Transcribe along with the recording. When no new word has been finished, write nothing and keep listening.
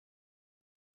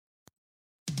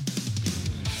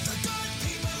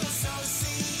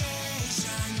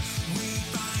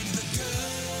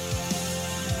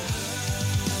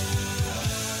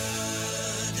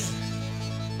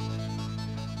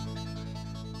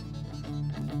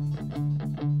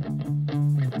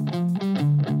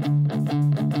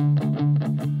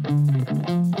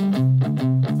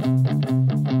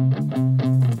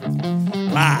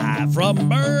from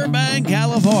Burbank,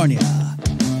 California.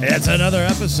 It's another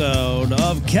episode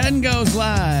of Ken Goes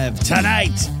Live.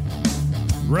 Tonight,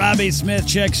 Robbie Smith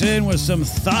checks in with some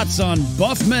thoughts on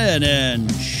buff men and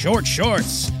short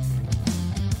shorts.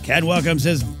 Ken welcomes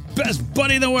his best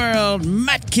buddy in the world,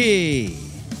 Matt Key.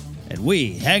 And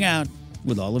we hang out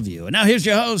with all of you. And now here's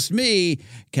your host, me,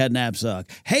 Ken Napzok.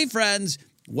 Hey, friends.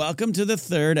 Welcome to the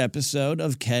third episode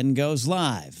of Ken Goes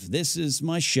Live. This is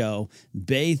my show,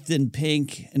 bathed in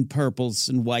pink and purples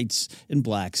and whites and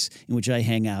blacks, in which I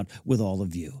hang out with all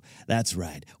of you. That's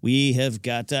right. We have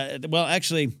got, that's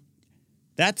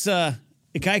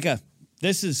Ikaika.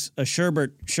 This is a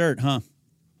Sherbert shirt, huh?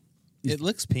 It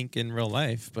looks pink in real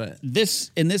life, but...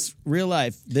 In this real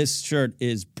life, this shirt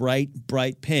is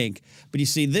bright pink. But you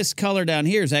see, this color down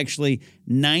here is actually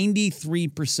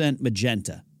 93%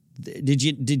 magenta. Did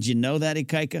you know that,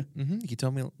 Ikaika? Mm-hmm. You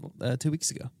told me 2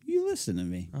 weeks ago. You listen to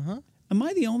me. Uh-huh. Am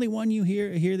I the only one you hear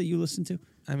that you listen to?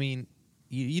 I mean,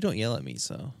 you don't yell at me,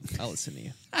 so I'll listen to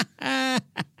you.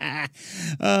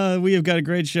 We have got a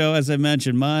great show, as I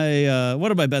mentioned. My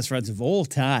one of my best friends of all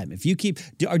time. Do you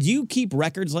keep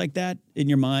records like that in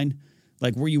your mind?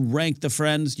 Like where you rank the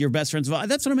friends, your best friends of all?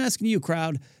 That's what I'm asking you,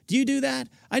 crowd. Do you do that?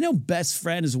 I know best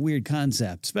friend is a weird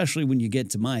concept, especially when you get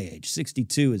to my age.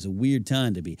 62 is a weird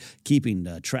time to be keeping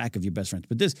track of your best friends.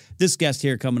 But this guest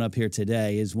here coming up here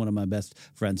today is one of my best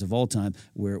friends of all time.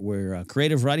 We're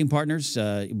creative writing partners.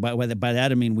 By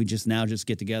that I mean we just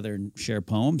get together and share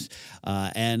poems.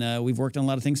 And we've worked on a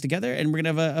lot of things together, and we're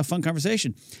going to have a fun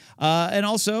conversation. And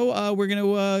also, we're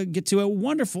going to get to a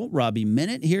wonderful Robbie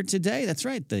Minute here today. That's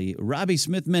right. The Robbie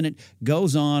Smith Minute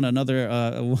goes on.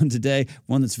 Another one today,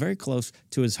 one that's very close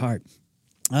to his heart.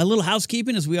 A little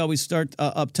housekeeping as we always start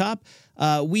up top.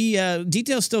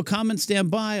 Details still come and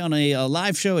stand by on a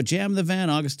live show at Jam the Van,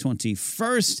 August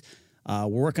 21st. We're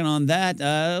working on that.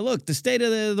 Look, the state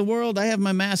of the world, I have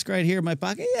my mask right here in my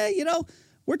pocket. Yeah,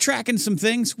 we're tracking some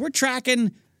things. We're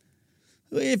tracking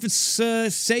if it's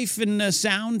safe and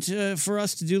sound for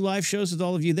us to do live shows with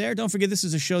all of you there. Don't forget, this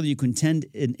is a show that you can attend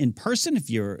in person if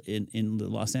you're in the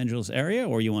Los Angeles area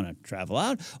or you want to travel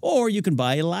out, or you can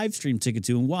buy a live stream ticket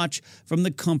to and watch from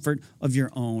the comfort of your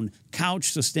own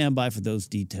couch. So stand by for those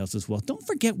details as well. Don't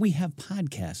forget, we have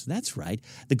podcasts. That's right.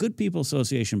 The Good People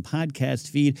Association podcast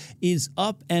feed is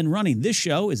up and running. This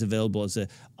show is available as an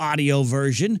audio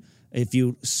version, if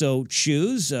you so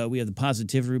choose. We have the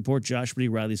Positivity Report, Josh Brady,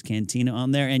 Riley's Cantina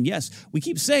on there. And yes, we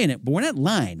keep saying it, but we're not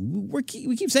lying. We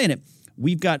keep saying it.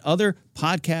 We've got other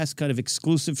podcast kind of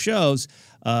exclusive shows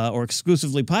or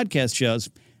exclusively podcast shows.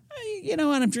 And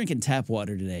I'm drinking tap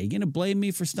water today. You going to blame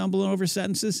me for stumbling over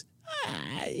sentences?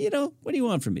 What do you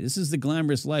want from me? This is the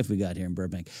glamorous life we got here in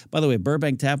Burbank. By the way,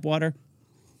 Burbank tap water,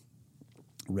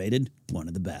 rated one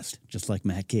of the best, just like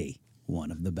Matt Key.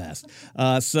 One of the best.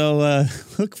 So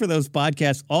look for those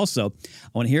podcasts. Also, I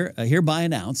want to hereby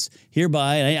announce,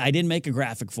 I didn't make a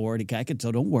graphic for it,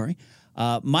 so don't worry.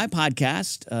 My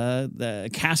podcast, the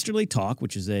Casterly Talk,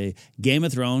 which is a Game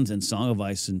of Thrones and Song of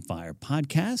Ice and Fire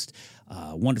podcast,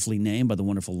 wonderfully named by the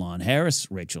wonderful Lon Harris,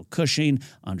 Rachel Cushing,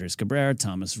 Andres Cabrera,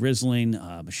 Thomas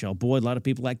Risling, Michelle Boyd, a lot of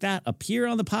people like that appear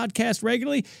on the podcast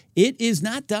regularly. It is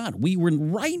not done. We were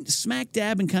right smack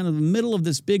dab in kind of the middle of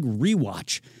this big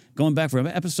rewatch, going back from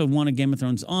episode 1 of Game of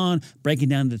Thrones on, breaking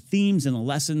down the themes and the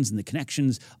lessons and the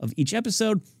connections of each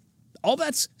episode. All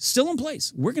that's still in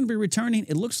place. We're going to be returning.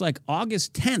 It looks like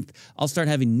August 10th. I'll start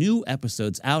having new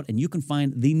episodes out, and you can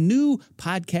find the new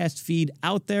podcast feed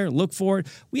out there. Look for it.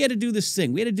 We had to do this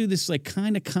thing. We had to do this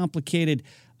kind of complicated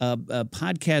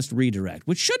podcast redirect,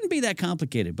 which shouldn't be that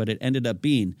complicated, but it ended up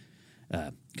being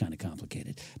kind of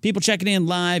complicated. People checking in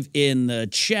live in the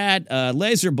chat.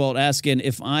 Laserbolt asking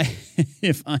if I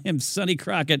am Sonny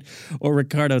Crockett or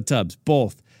Ricardo Tubbs.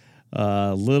 Both.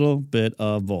 A little bit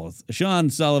of both. Sean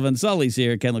Sullivan, Sully's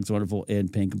here. Ken looks wonderful in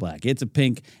pink and black. It's a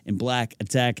pink and black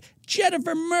attack.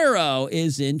 Jennifer Murrow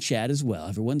is in chat as well.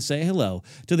 Everyone say hello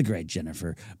to the great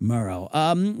Jennifer Murrow.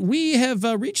 We have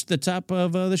reached the top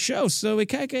of the show, so we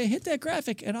can hit that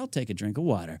graphic, and I'll take a drink of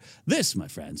water. This, my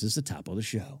friends, is the top of the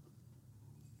show.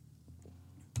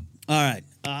 All right.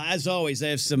 As always, I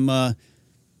have some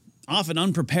often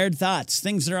unprepared thoughts,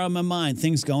 things that are on my mind,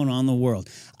 things going on in the world.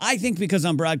 I think because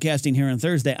I'm broadcasting here on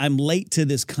Thursday, I'm late to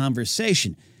this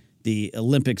conversation. The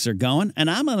Olympics are going, and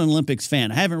I'm an Olympics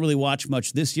fan. I haven't really watched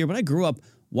much this year, but I grew up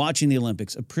watching the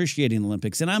Olympics, appreciating the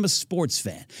Olympics, and I'm a sports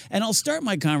fan. And I'll start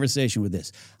my conversation with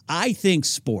this. I think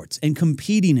sports and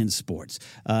competing in sports,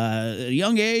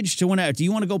 young age to whenever, do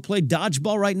you want to go play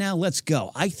dodgeball right now? Let's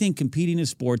go. I think competing in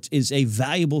sports is a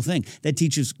valuable thing that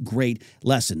teaches great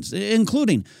lessons,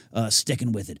 including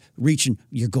sticking with it, reaching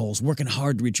your goals, working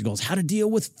hard to reach your goals, how to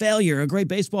deal with failure. A great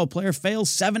baseball player fails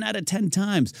 7 out of 10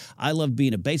 times. I love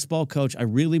being a baseball coach. I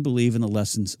really believe in the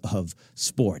lessons of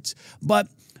sports. But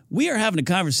we are having a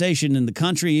conversation in the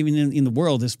country, even in the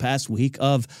world this past week,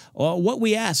 of what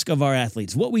we ask of our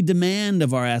athletes, what we demand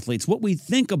of our athletes, what we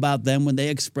think about them when they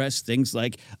express things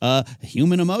like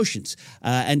human emotions,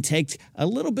 and take a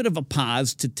little bit of a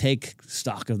pause to take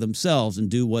stock of themselves and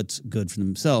do what's good for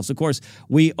themselves. Of course,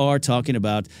 we are talking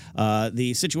about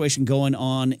the situation going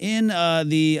on in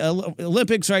the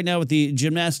Olympics right now with the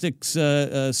gymnastics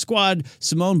squad.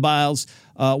 Simone Biles,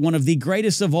 one of the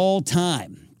greatest of all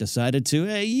time, decided to,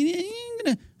 hey,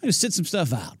 I'm gonna sit some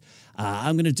stuff out.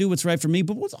 I'm going to do what's right for me,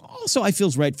 but what also I feel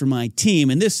is right for my team.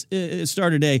 And this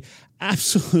started a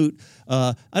absolute,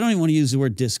 I don't even want to use the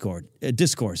word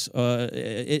discourse,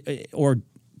 or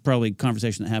probably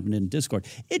conversation that happened in Discord.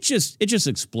 It just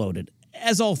exploded,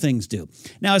 as all things do.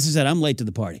 Now, as I said, I'm late to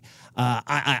the party.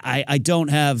 I don't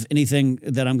have anything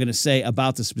that I'm going to say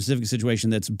about the specific situation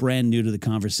that's brand new to the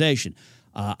conversation.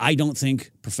 I don't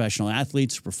think professional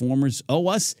athletes, performers owe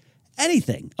us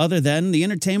anything other than the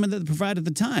entertainment that they provide at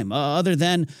the time, other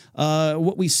than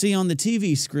what we see on the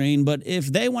TV screen. But if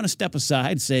they want to step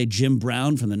aside, say Jim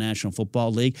Brown from the National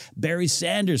Football League, Barry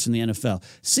Sanders from the NFL,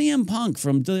 CM Punk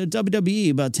from the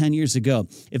WWE about 10 years ago,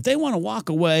 if they want to walk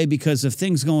away because of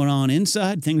things going on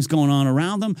inside, things going on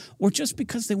around them, or just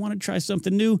because they want to try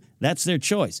something new, that's their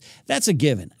choice. That's a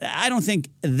given. I don't think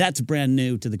that's brand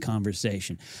new to the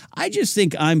conversation. I just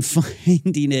think I'm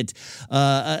finding it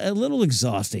a little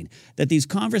exhausting that these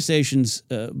conversations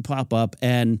pop up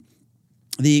and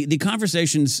the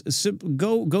conversations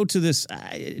go to this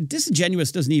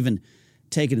disingenuous doesn't even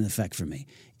take it in effect for me.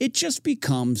 It just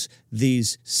becomes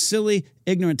these silly,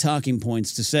 ignorant talking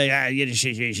points to say,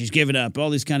 she's given up, all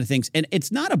these kind of things. And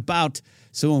it's not about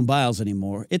Simone Biles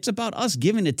anymore. It's about us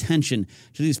giving attention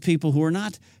to these people who are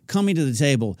not coming to the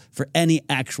table for any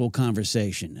actual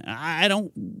conversation.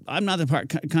 I'm not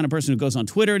the kind of person who goes on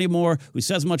Twitter anymore, who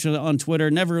says much on Twitter.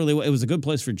 Never really, it was a good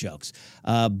place for jokes.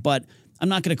 But I'm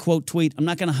not going to quote tweet. I'm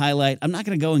not going to highlight. I'm not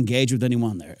going to go engage with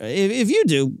anyone there. If you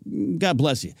do, God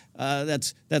bless you.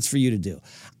 That's for you to do.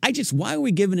 Why are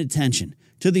we giving attention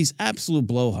to these absolute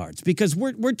blowhards? Because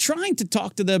we're trying to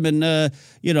talk to them and,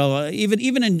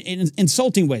 even in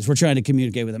insulting ways, we're trying to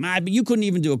communicate with them. But you couldn't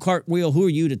even do a cartwheel. Who are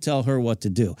you to tell her what to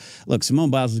do? Look,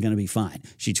 Simone Biles is going to be fine.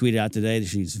 She tweeted out today that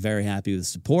she's very happy with the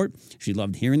support. She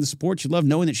loved hearing the support. She loved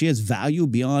knowing that she has value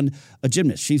beyond a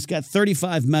gymnast. She's got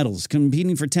 35 medals,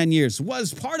 competing for 10 years,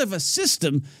 was part of a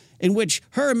system in which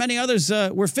her and many others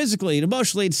were physically and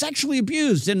emotionally and sexually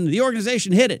abused, and the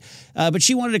organization hid it. But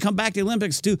she wanted to come back to the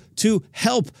Olympics to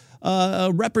help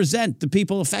represent the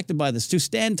people affected by this, to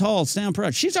stand tall, stand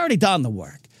proud. She's already done the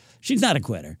work. She's not a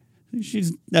quitter.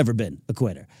 She's never been a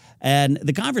quitter. And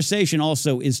the conversation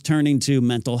also is turning to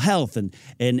mental health and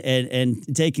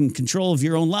taking control of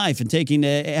your own life and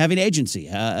having agency,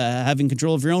 having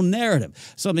control of your own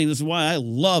narrative. This is why I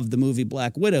love the movie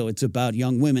Black Widow. It's about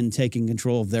young women taking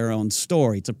control of their own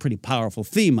story. It's a pretty powerful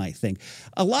theme, I think.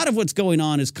 A lot of what's going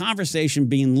on is conversation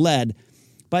being led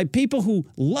by people who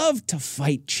love to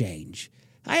fight change.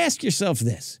 I ask yourself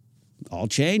this. All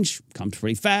change comes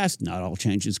pretty fast. Not all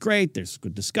change is great. There's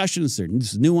good discussions.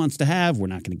 There's nuance to have. We're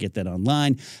not going to get that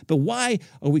online. But why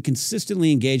are we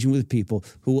consistently engaging with people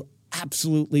who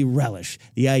absolutely relish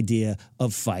the idea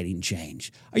of fighting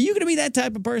change? Are you going to be that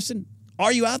type of person?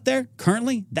 Are you out there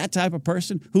currently that type of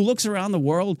person who looks around the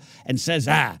world and says,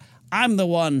 I'm the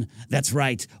one that's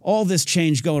right. All this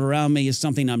change going around me is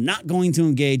something I'm not going to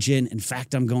engage in. In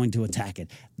fact, I'm going to attack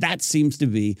it. That seems to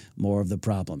be more of the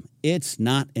problem. It's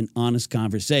not an honest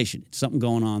conversation. It's something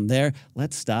going on there.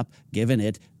 Let's stop giving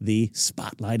it the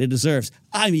spotlight it deserves.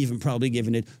 I'm even probably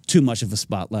giving it too much of a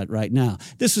spotlight right now.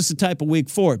 This was the type of week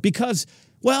for it because,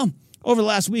 over the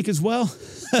last week as well,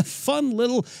 a fun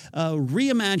little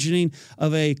reimagining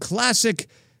of a classic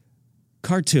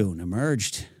cartoon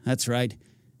emerged. That's right.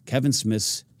 Kevin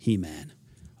Smith's He-Man.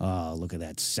 Oh, look at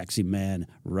that sexy man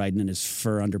riding in his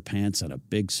fur underpants on a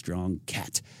big, strong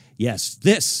cat. Yes,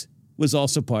 this was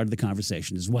also part of the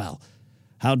conversation as well.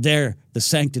 How dare the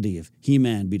sanctity of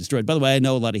He-Man be destroyed? By the way, I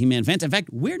know a lot of He-Man fans. In fact,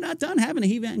 we're not done having a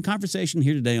He-Man conversation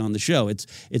here today on the show.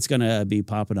 It's going to be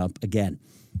popping up again.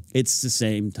 It's the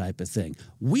same type of thing.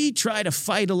 We try to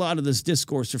fight a lot of this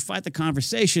discourse or fight the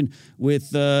conversation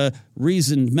with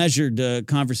reasoned, measured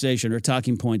conversation or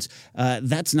talking points.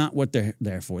 That's not what they're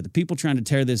there for. The people trying to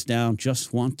tear this down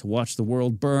just want to watch the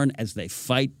world burn as they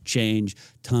fight change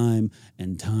time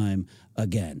and time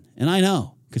again. And I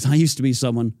know, because I used to be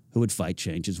someone who would fight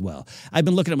change as well. I've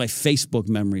been looking at my Facebook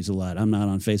memories a lot. I'm not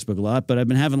on Facebook a lot, but I've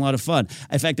been having a lot of fun.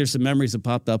 In fact, there's some memories that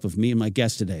popped up of me and my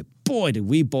guest today. Boy, did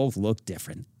we both look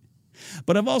different.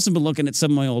 But I've also been looking at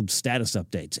some of my old status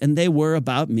updates, and they were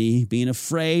about me being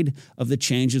afraid of the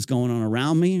changes going on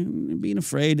around me and being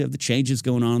afraid of the changes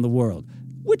going on in the world,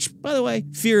 which, by the way,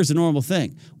 fear is a normal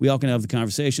thing. We all can have the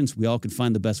conversations. We all can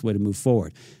find the best way to move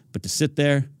forward. But to sit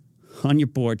there on your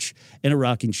porch in a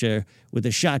rocking chair with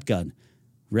a shotgun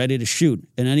ready to shoot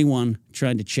at anyone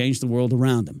trying to change the world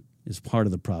around them is part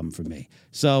of the problem for me.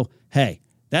 So, hey,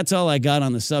 that's all I got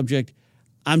on the subject.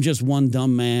 I'm just one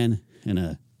dumb man in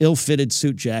a ill-fitted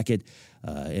suit jacket,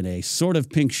 in a sort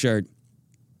of pink shirt,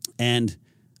 and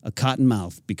a cotton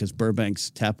mouth because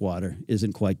Burbank's tap water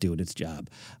isn't quite doing its job.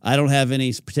 I don't have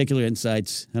any particular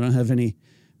insights. I don't have any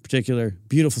particular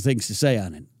beautiful things to say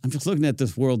on it. I'm just looking at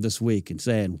this world this week and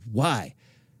saying, why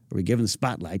are we giving the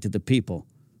spotlight to the people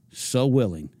so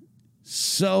willing,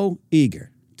 so eager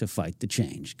to fight the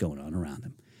change going on around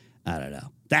them? I don't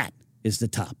know. That is the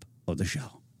top of the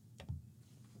show.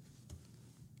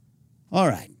 All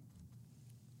right.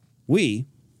 We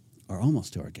are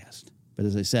almost to our guest. But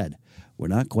as I said, we're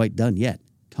not quite done yet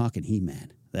talking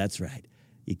He-Man. That's right.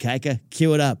 Ikaika,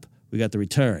 cue it up. We got the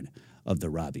return of the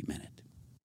Robbie Minute.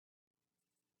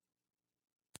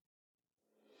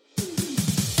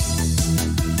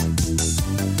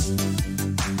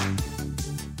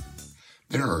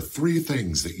 There are 3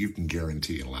 things that you can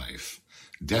guarantee in life: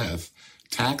 death,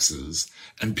 taxes,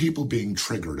 and people being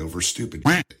triggered over stupid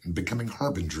shit and becoming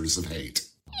harbingers of hate.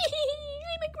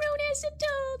 I'm a grown-ass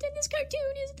adult, and this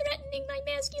cartoon is threatening my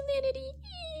masculinity.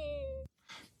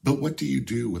 But what do you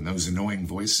do when those annoying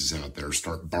voices out there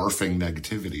start barfing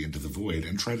negativity into the void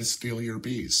and try to steal your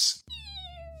peace?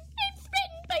 I'm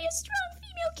threatened by a strong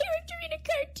female character in a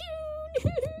cartoon.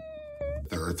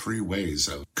 There are 3 ways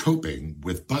of coping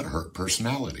with butthurt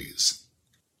personalities.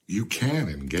 You can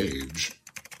engage,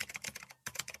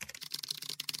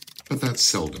 but that's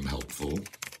seldom helpful.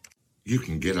 You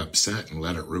can get upset and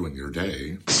let it ruin your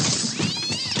day,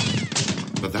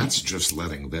 but that's just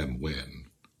letting them win.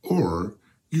 Or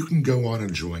you can go on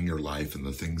enjoying your life and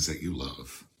the things that you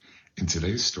love. In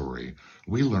today's story,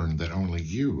 we learned that only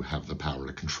you have the power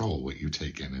to control what you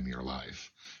take in your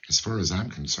life. As far as I'm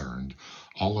concerned,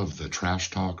 all of the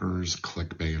trash talkers,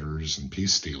 clickbaiters, and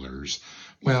peace stealers,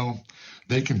 well,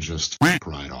 they can just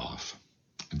right off.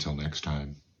 Until next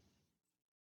time.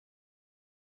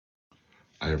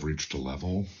 I have reached a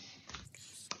level,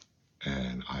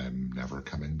 and I'm never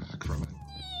coming back from it.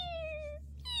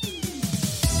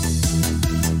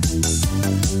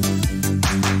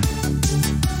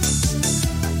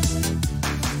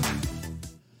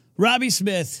 Robbie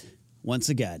Smith, once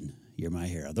again, you're my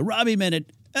hero. The Robbie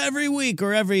Minute, every week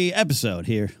or every episode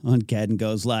here on Cadden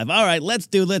Goes Live. All right, let's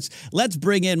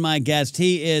bring in my guest.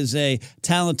 He is a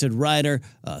talented writer,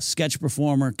 sketch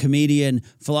performer, comedian,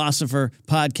 philosopher,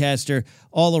 podcaster,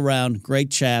 all around great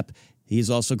chap.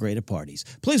 He's also great at parties.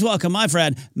 Please welcome my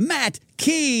friend, Matt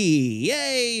Key.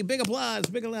 Yay, big applause,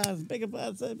 big applause, big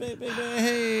applause.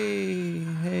 Hey,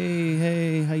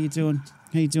 how you doing?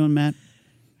 How you doing, Matt?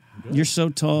 Good. You're so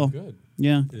tall. Good.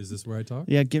 Yeah. Is this where I talk?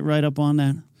 Yeah, get right up on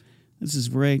that. This is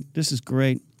great.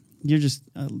 You're just,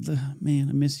 man,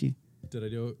 I miss you. Did I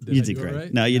do You did it great.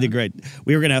 right? No, you did great.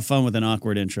 We were going to have fun with an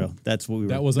awkward intro. That's what we were.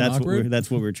 That wasn't awkward?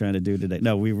 That's what we were trying to do today.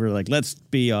 No, we were like, let's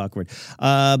be awkward.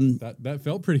 That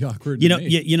felt pretty awkward. You to know,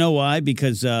 me. you know why?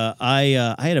 Because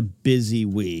I had a busy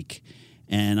week,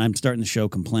 and I'm starting the show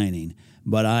complaining,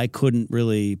 but I couldn't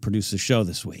really produce the show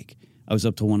this week. I was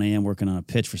up till 1 a.m. working on a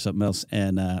pitch for something else,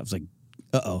 and I was like,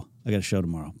 uh-oh, I got a show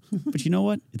tomorrow. But you know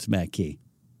what? It's Matt Key.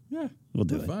 Yeah, We'll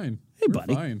do we're it. Fine. Hey, We're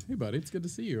buddy. Fine. Hey, buddy. It's good to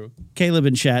see you. Caleb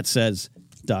in chat says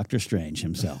Doctor Strange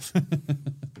himself.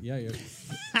 Yeah.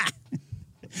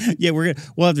 Yeah, we'll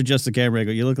have to adjust the camera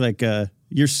angle. You look like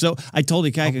you're so. I told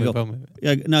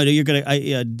Ikaika, no, you're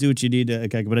gonna do what you need,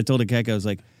 Ikaika. But I told Ikaika, I was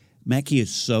like, Matt Key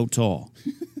is so tall.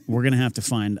 We're gonna have to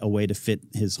find a way to fit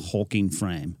his hulking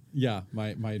frame. Yeah,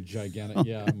 my gigantic.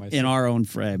 Yeah, my in our own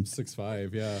frame.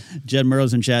 6'5". Yeah, Jed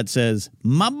Murrow's in chat says,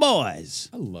 "My boys."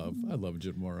 I love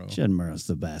Jed Morrow. Jed Murrow's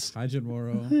the best. Hi, Jed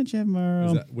Morrow. Hi, Jed Murrow.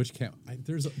 Is that which cam?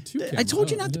 There's 2 cameras. I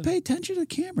told you Oh, not to pay attention to the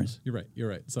cameras. You're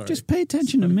right. Sorry. Just pay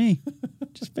attention to me.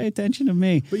 Just pay attention to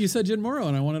me. But you said Jed Morrow,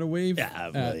 and I wanted to wave.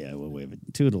 Yeah, we'll wave it.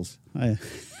 Toodles.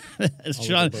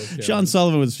 Sean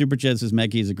Sullivan with Super Chat says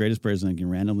Mackey is the greatest person I can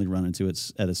randomly run into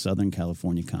at a Southern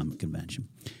California comic convention.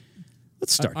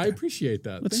 Let's start I there. appreciate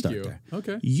that. Let's Thank start you. there.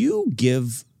 Okay. You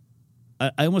give,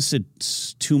 I almost said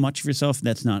too much of yourself.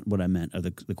 That's not what I meant of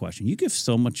the question. You give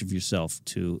so much of yourself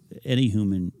to any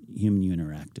human you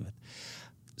interact with.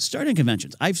 Starting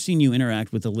conventions. I've seen you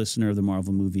interact with a listener of the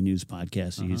Marvel Movie News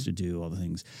podcast. You used to do all the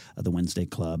things at the Wednesday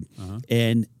Club.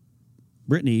 And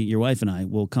Brittany, your wife, and I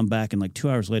will come back, and like 2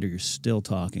 hours later, you're still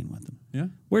talking with them. Yeah.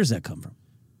 Where does that come from?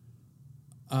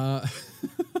 I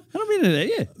don't mean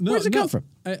it. Yeah. Where does it come from?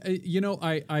 I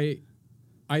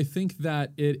think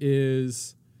that it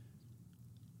is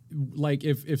like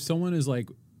if someone is like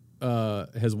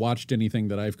has watched anything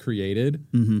that I've created,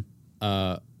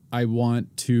 I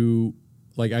want to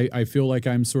like I feel like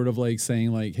I'm sort of like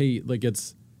saying like, hey, like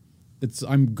it's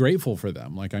I'm grateful for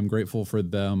them. Like I'm grateful for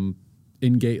them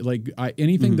engage like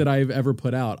anything that I've ever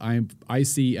put out, I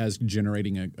see as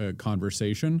generating a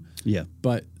conversation. Yeah.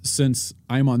 But since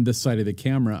I'm on this side of the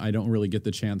camera, I don't really get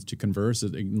the chance to converse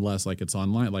unless like it's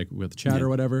online, like with chat or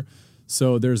whatever.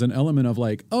 So there's an element of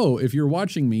like, oh, if you're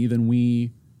watching me, then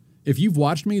if you've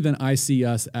watched me, then I see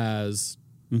us as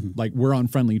like we're on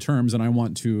friendly terms, and I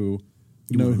want to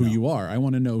know who you are. I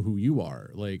want to know who you are.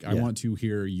 Like I want to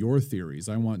hear your theories.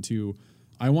 I want to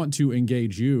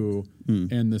engage you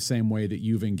in the same way that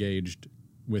you've engaged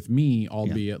with me,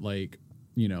 albeit like,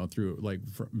 you know, through like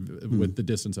with the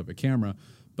distance of a camera.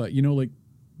 But, you know, like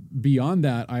beyond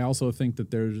that, I also think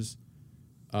that there's,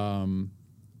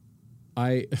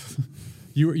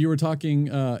 you were talking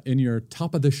in your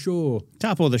top of the show.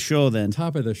 Top of the show, then.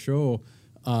 Top of the show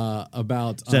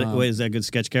about. Is that a good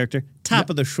sketch character? Top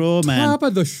of the show, man. Top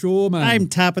of the show, man. I'm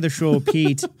top of the show,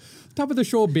 Pete. Top of the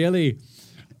show, Bailey.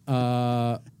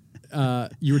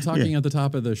 You were talking at the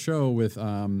top of the show with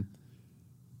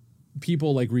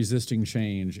people like resisting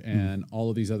change and all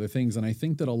of these other things. And I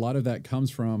think that a lot of that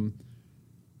comes from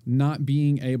not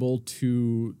being able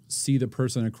to see the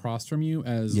person across from you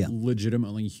as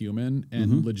legitimately human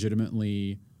and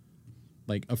legitimately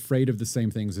like afraid of the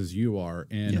same things as you are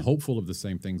and hopeful of the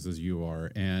same things as you are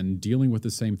and dealing with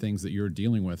the same things that you're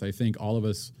dealing with. I think all of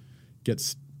us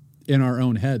get in our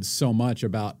own heads so much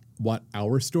about what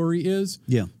our story is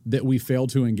that we fail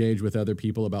to engage with other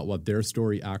people about what their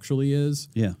story actually is.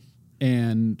 Yeah.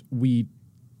 And we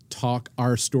talk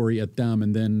our story at them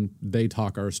and then they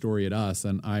talk our story at us.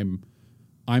 And I'm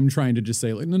trying to just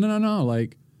say like, no.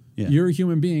 Like you're a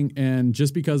human being. And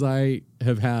just because I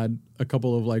have had a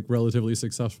couple of like relatively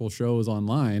successful shows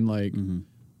online, like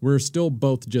we're still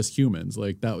both just humans.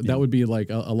 Like that would be like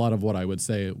a lot of what I would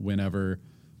say whenever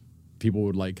people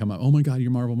would like come up, oh my God, your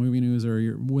Marvel Movie News or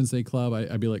your Wednesday Club.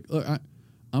 I'd be like, look,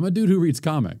 I'm a dude who reads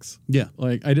comics. Yeah.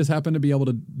 Like I just happen to be able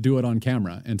to do it on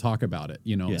camera and talk about it,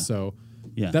 you know? Yeah. So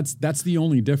that's the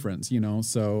only difference, you know?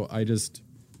 So I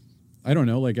don't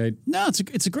know. Like No,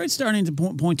 it's a great starting to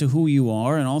point to who you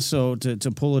are and also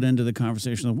to pull it into the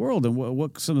conversation of the world and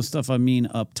what some of the stuff I mean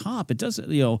up top. It doesn't,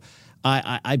 you know,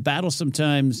 I battle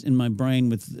sometimes in my brain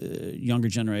with younger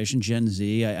generation, Gen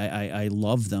Z. I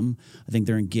love them. I think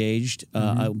they're engaged,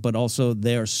 but also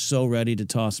they are so ready to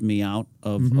toss me out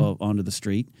of onto the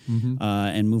street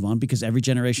and move on because every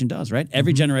generation does, right?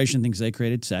 Every generation thinks they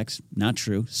created sex. Not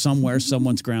true. Somewhere,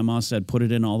 someone's grandma said, put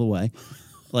it in all the way.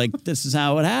 Like, this is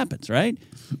how it happens, right?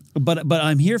 But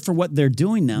I'm here for what they're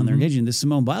doing now. And they're engaging in this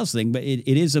Simone Biles thing, but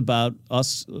it is about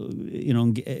us, you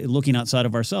know, looking outside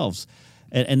of ourselves.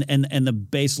 And the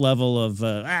base level of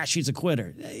she's a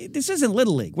quitter. This isn't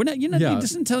Little League.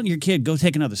 This isn't telling your kid go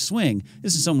take another swing.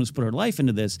 This is someone who's put her life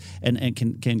into this and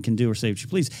can do or say what she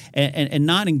please. And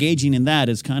not engaging in that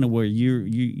is kind of where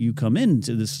you come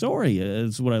into the story.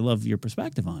 Is what I love your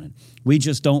perspective on it. We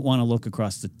just don't want to look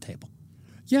across the table.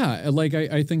 Yeah, like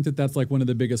I think that's like one of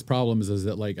the biggest problems is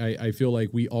that like I feel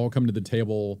like we all come to the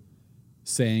table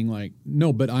saying like,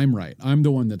 no, but I'm right. I'm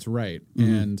the one that's right.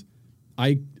 And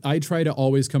I try to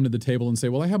always come to the table and say,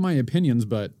 well, I have my opinions,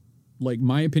 but like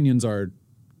my opinions are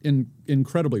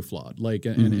incredibly flawed, like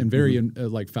and very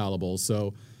like fallible.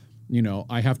 So, you know,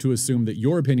 I have to assume that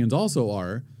your opinions also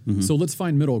are. So let's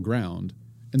find middle ground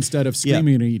instead of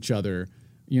screaming at each other.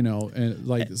 You know, and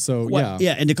like so,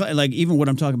 and like even what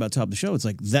I'm talking about top of the show, it's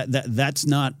like that's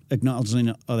not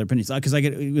acknowledging other opinions because I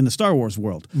get in the Star Wars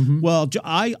world. Well,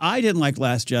 I didn't like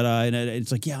Last Jedi, and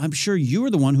it's like, I'm sure you are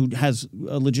the one who has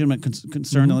a legitimate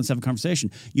concern. And let's have a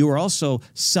conversation. You are also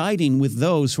siding with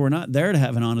those who are not there to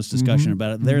have an honest discussion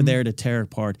about it. They're there to tear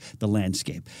apart the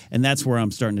landscape, and that's where I'm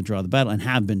starting to draw the battle and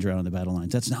have been drawing the battle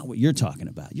lines. That's not what you're talking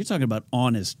about. You're talking about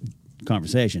honest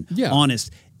conversation,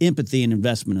 honest empathy and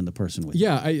investment in the person with you.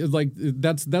 Yeah, I like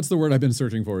that's the word I've been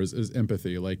searching for is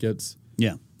empathy. Like it's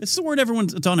It's the word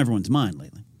it's on everyone's mind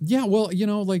lately. yeah. Well,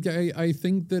 like I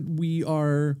think that we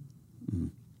are.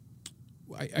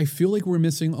 I feel like we're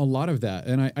missing a lot of that,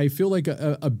 and I feel like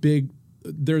a big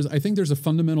I think there's a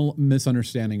fundamental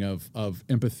misunderstanding of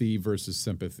empathy versus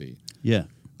sympathy. Yeah,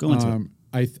 go into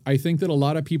it. I think that a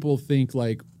lot of people think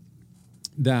like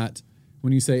that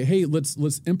when you say, "Hey, let's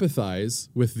empathize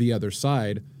with the other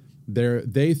side,"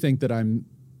 they think that I'm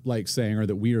like saying, or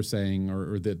that we are saying,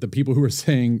 or that the people who are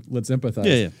saying let's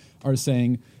empathize are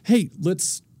saying, "Hey,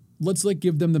 let's like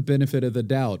give them the benefit of the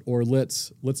doubt," or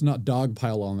let's not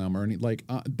dogpile on them, or any like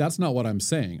that's not what I'm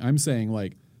saying. I'm saying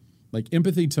like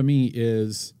empathy to me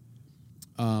is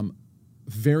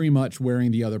very much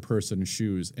wearing the other person's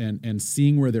shoes and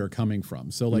seeing where they're coming from.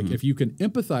 So like if you can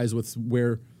empathize with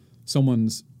where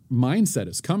someone's mindset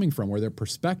is coming from, where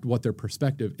what their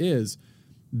perspective is,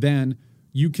 then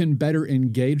you can better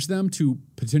engage them to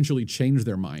potentially change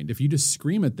their mind. If you just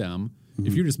scream at them,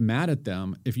 if you're just mad at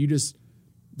them, if you just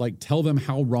like tell them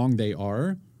how wrong they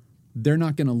are, they're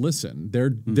not going to listen. They're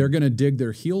going to dig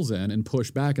their heels in and push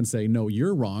back and say, "No,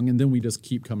 you're wrong." And then we just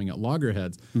keep coming at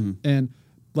loggerheads. And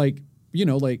like,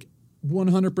 like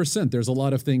 100%, there's a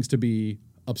lot of things to be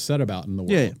upset about in the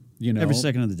world. Yeah. Every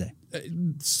second of the day.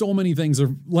 So many things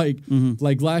are like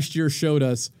last year showed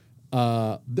us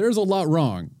there's a lot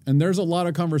wrong, and there's a lot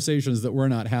of conversations that we're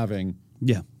not having.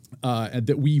 Yeah. And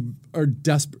that we are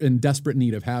in desperate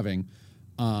need of having.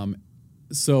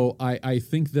 So I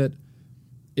think that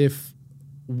if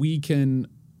we can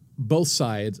both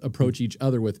sides approach each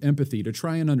other with empathy to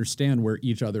try and understand where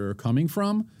each other are coming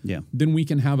from, then we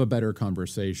can have a better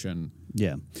conversation.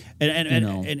 Yeah,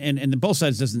 and the both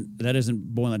sides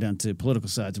doesn't boil that down to political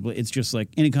sides. It's just like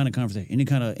any kind of conversation, any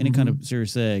kind of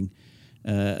serious thing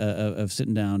of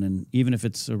sitting down, and even if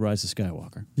it's a Rise of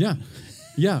Skywalker. Yeah.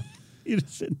 You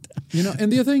just sit down.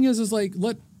 And the thing is like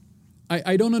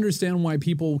I don't understand why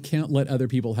people can't let other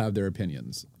people have their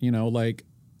opinions.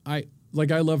 I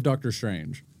love Doctor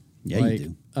Strange. Yeah, like,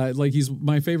 you do. Like he's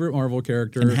my favorite Marvel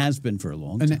character, and has been for a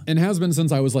long time, and has been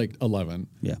since I was like 11.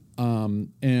 Yeah.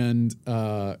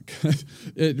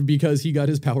 Because he got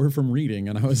his power from reading,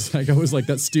 and I was like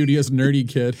that studious nerdy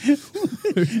kid.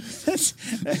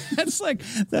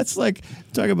 that's like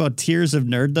talking about tiers of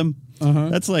nerddom.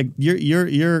 That's like you're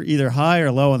either high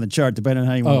or low on the chart depending on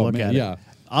how you want to look at it. Yeah.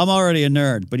 I'm already a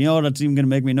nerd, but you know what's even going to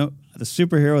make me know? The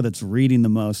superhero that's reading the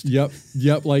most. Yep.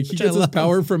 Like he gets his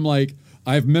power from like,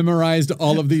 I've memorized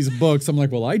all of these books. I'm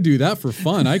like, well, I do that for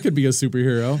fun. I could be a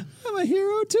superhero. I'm a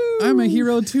hero too. I'm a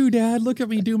hero too, Dad. Look at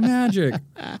me do magic.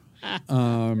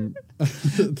 But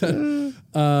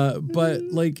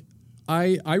like,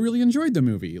 I really enjoyed the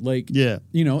movie. Like, there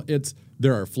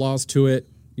are flaws to it.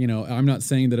 I'm not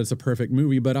saying that it's a perfect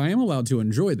movie, but I am allowed to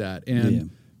enjoy that.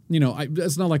 And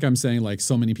it's not like I'm saying like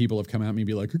so many people have come at me and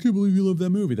be like, I can't believe you love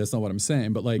that movie. That's not what I'm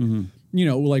saying. But like,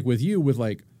 like with you, with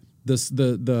like this,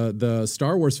 the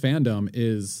Star Wars fandom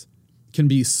can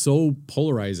be so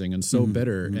polarizing and so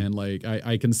bitter. And like,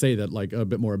 I can say that like a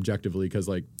bit more objectively because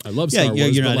like I love Star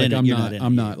Wars, but like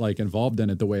I'm not like involved in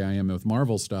it the way I am with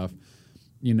Marvel stuff,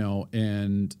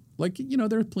 and like,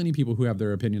 there are plenty of people who have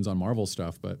their opinions on Marvel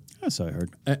stuff, but that's what I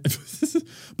heard.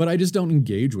 But I just don't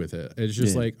engage with it. It's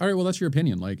just like, all right, well, that's your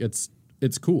opinion. Like it's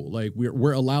cool. Like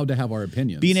we're allowed to have our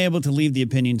opinions. Being able to leave the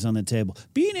opinions on the table.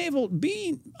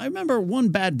 I remember one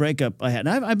bad breakup I had.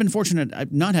 And I've been fortunate.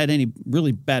 I've not had any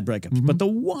really bad breakups, but the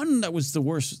one that was the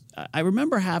worst, I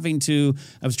remember I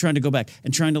was trying to go back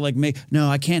and trying to like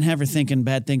I can't have her thinking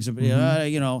bad things,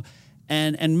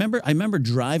 And I remember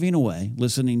driving away,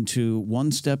 listening to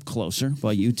One Step Closer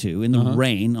by U2 in the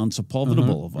rain on Sepulveda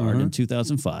Boulevard in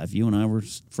 2005. You and I were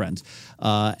friends.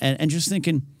 And just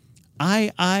thinking,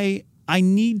 I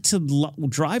need to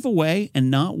drive away and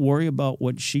not worry about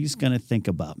what she's going to think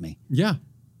about me. Yeah.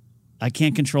 I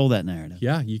can't control that narrative.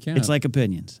 Yeah, you can. It's like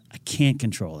opinions. I can't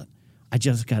control it. I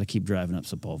just got to keep driving up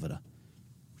Sepulveda,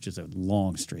 which is a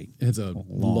long street. It's a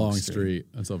long street.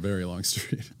 It's a very long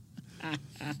street.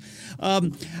 Part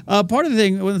of the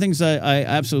thing, one of the things I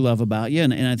absolutely love about you,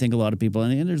 and I think a lot of people,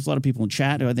 and there's a lot of people in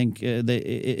chat who I think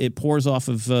it pours off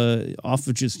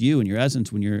of just you and your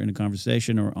essence when you're in a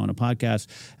conversation or on a podcast,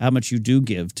 how much you do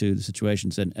give to the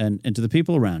situations and to the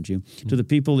people around you, to the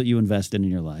people that you invest in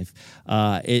your life.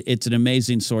 It's an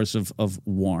amazing source of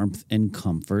warmth and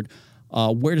comfort.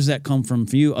 Where does that come from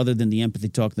for you, other than the empathy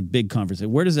talk, the big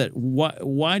conversation? Where does that?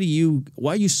 Why are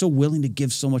you so willing to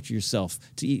give so much of yourself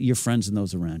to your friends and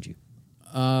those around you?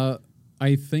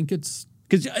 I think it's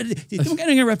Because I'm going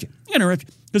to interrupt you.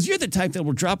 Because you're the type that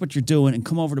will drop what you're doing and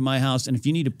come over to my house, and if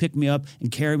you need to pick me up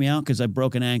and carry me out because I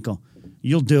broke an ankle,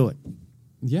 you'll do it.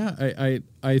 Yeah,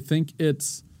 I think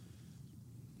it's,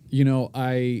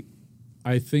 I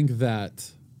think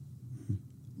that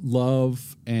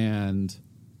love and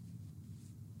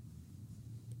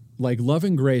love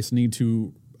and grace need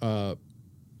to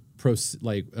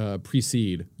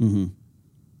precede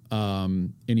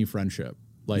any friendship.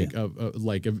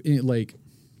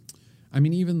 I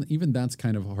mean, even that's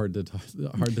kind of a hard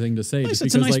thing to say.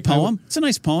 It's a nice poem. It's a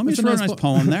nice poem. You throw a nice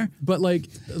poem there. But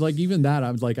even that,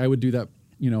 I would do that,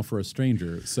 for a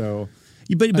stranger. So,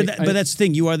 but that's the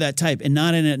thing. You are that type, and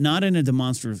not in a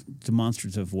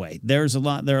demonstrative way. There are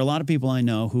a lot of people I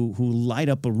know who light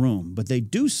up a room, but they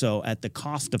do so at the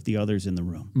cost of the others in the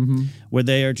room, where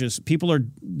they are just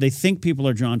they think people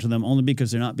are drawn to them only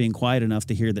because they're not being quiet enough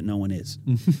to hear that no one is.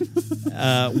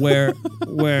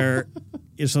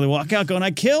 So they walk out going, I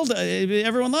killed,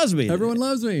 everyone loves me. Everyone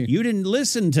loves me. You didn't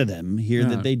listen to them, hear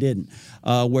that they didn't.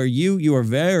 Where you are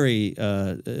very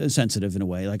sensitive in a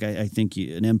way, like I think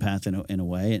an empath in a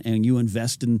way, and you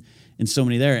invest in so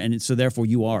many there. And so therefore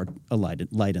you are a light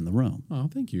in the room. Oh,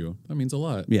 thank you. That means a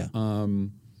lot. Yeah.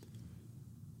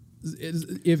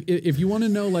 If you want to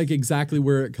know exactly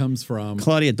where it comes from.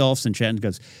 Claudia Dolphson chat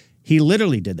goes, he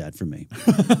literally did that for me.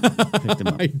 Picked him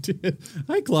up. I did.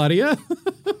 Hi, Claudia.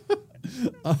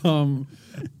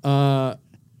 I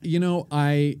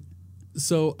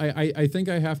think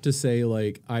I have to say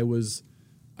I was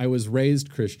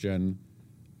raised Christian,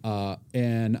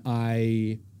 and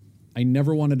I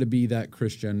never wanted to be that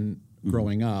Christian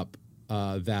growing up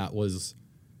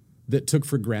that took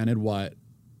for granted what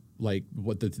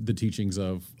the teachings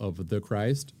of the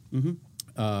Christ.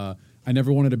 I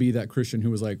never wanted to be that Christian who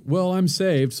was like, well, I'm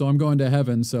saved, so I'm going to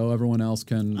heaven, so everyone else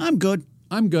can. I'm good.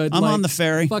 I'm on the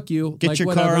ferry. Fuck you. Get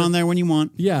your car on there when you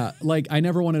want. Yeah, I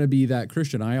never wanted to be that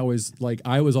Christian. I was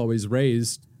always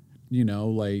raised,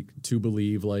 to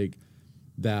believe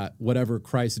that whatever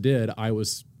Christ did,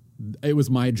 it was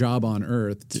my job on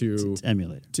earth to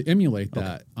emulate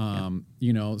that.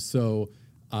 So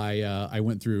I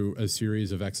went through a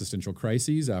series of existential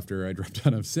crises after I dropped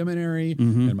out of seminary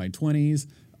in my 20s,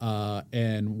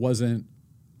 and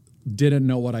didn't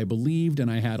know what I believed,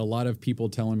 and I had a lot of people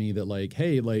telling me that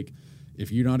hey,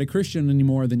 if you're not a Christian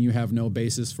anymore, then you have no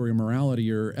basis for your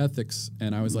morality or ethics.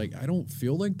 And I was like, I don't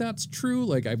feel like that's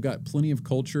true. I've got plenty of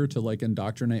culture to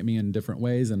indoctrinate me in different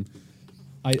ways. And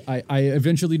I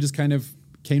eventually just kind of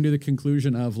came to the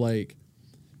conclusion of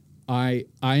I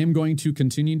am going to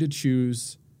continue to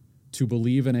choose to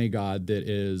believe in a God that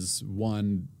is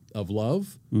one of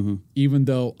love, even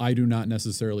though I do not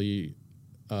necessarily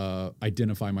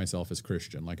identify myself as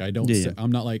Christian. I don't.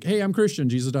 I'm not hey, I'm Christian.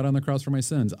 Jesus died on the cross for my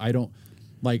sins. I don't.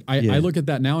 I look at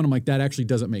that now and I'm like, that actually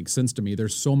doesn't make sense to me.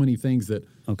 There's so many things that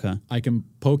I can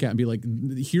poke at and be like,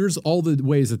 here's all the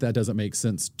ways that doesn't make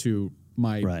sense to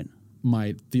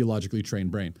my theologically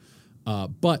trained brain.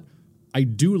 But I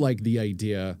do like the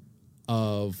idea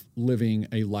of living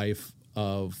a life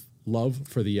of love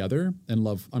for the other and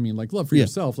love. I mean, love for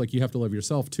yourself. You have to love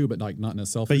yourself too, but not in a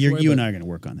selfish way. But you and I are going to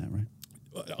work on that, right?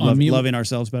 Loving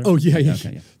ourselves better. Oh yeah.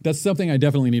 Okay, yeah. That's something I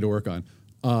definitely need to work on.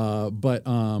 But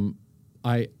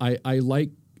I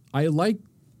like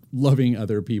loving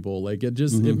other people.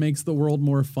 It makes the world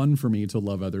more fun for me to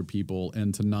love other people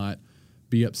and to not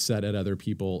be upset at other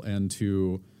people and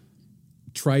to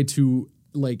try to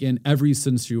in every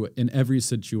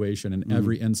situation, in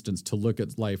every instance, to look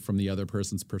at life from the other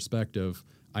person's perspective.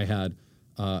 I had,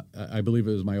 I believe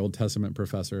it was my Old Testament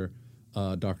professor,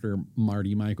 Dr.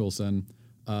 Marty Michelson,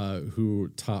 who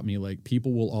taught me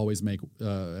people will always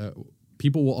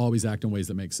act in ways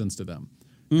that make sense to them.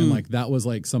 And that was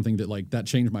something that that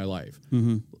changed my life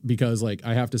because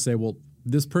I have to say, well,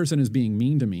 this person is being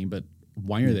mean to me, but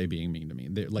why are they being mean to me?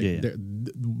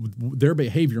 Their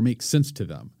behavior makes sense to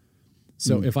them.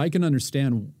 So if I can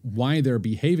understand why they're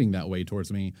behaving that way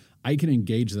towards me, I can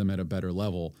engage them at a better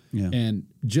level. Yeah. And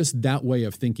just that way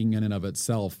of thinking in and of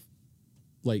itself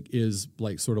is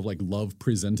sort of love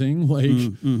presenting.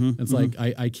 It's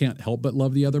I can't help but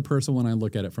love the other person when I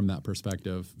look at it from that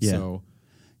perspective. Yeah. So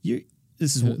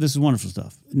this is wonderful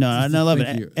stuff. No, I love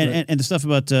it. And the stuff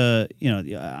about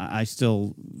I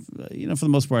still for the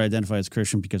most part identify as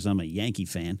Christian because I'm a Yankee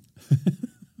fan.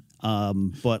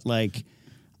 But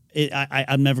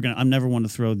I'm never one to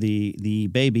throw the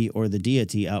baby or the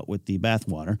deity out with the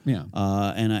bathwater. Yeah.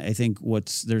 And I think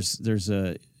there's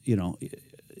a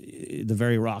the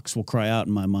very rocks will cry out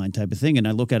in my mind type of thing. And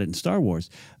I look at it in Star Wars.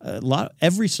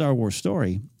 Every Star Wars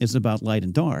story is about light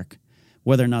and dark,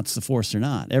 whether or not it's the Force or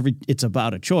not. It's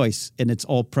about a choice, and it's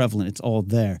all prevalent. It's all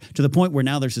there to the point where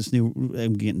now there's this new.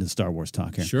 I'm getting to Star Wars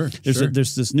talk here. Sure,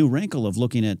 There's this new wrinkle of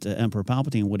looking at Emperor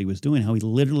Palpatine and what he was doing, how he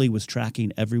literally was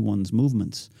tracking everyone's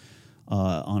movements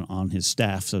on his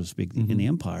staff, so to speak, in the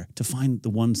Empire, to find the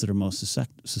ones that are most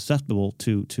susceptible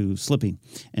to slipping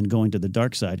and going to the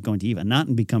dark side, going to evil, not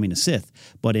in becoming a Sith,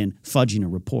 but in fudging a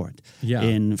report,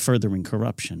 in furthering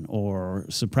corruption or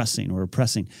suppressing or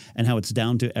oppressing, and how it's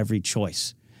down to every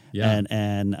choice. Yeah,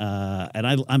 and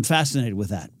I'm fascinated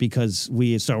with that because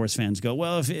we as Star Wars fans go,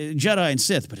 well, if Jedi and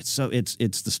Sith, but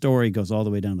it's the story goes all the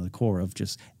way down to the core of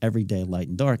just everyday light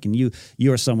and dark, and you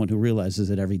are someone who realizes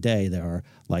that every day there are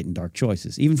light and dark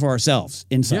choices, even for ourselves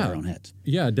inside our own heads.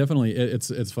 Yeah, definitely.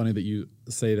 It's funny that you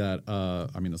say that.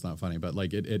 I mean, it's not funny, but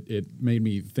like it made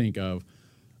me think of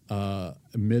a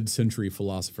mid-century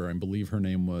philosopher. I believe her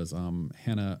name was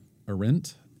Hannah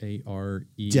Arendt. Arendt.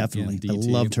 Definitely, I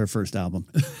loved her first album.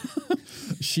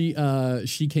 She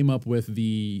came up with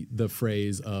the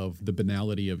phrase of the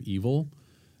banality of evil,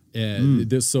 and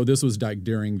this was like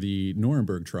during the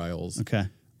Nuremberg trials. Okay,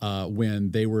 when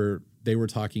they were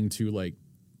talking to like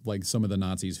some of the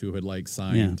Nazis who had like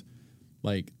signed,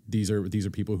 like these are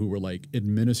people who were like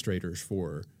administrators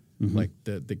for like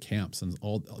the camps and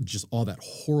all that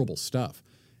horrible stuff,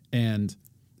 and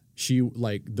she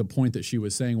like the point that she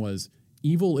was saying was,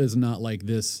 evil is not like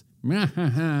this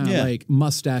like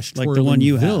mustache twirling like the one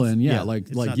you villain.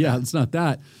 have. It's not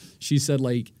that. She said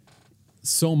like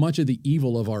so much of the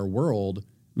evil of our world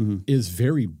is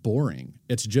very boring.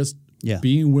 It's just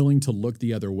being willing to look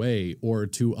the other way or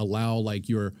to allow like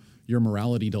your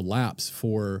morality to lapse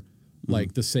for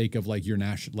like the sake of like your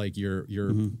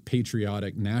your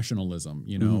patriotic nationalism,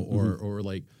 you know, or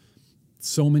like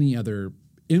so many other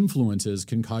influences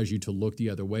can cause you to look the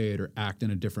other way or act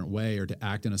in a different way or to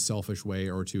act in a selfish way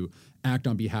or to act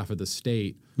on behalf of the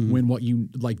state when what you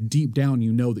like deep down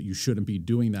you know that you shouldn't be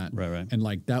doing that. Right. And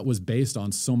like that was based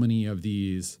on so many of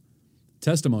these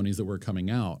testimonies that were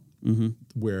coming out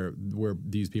where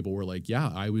these people were like, yeah,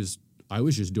 I was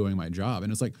just doing my job.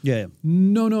 And it's like,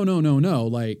 no.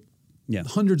 Like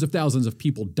hundreds of thousands of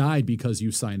people died because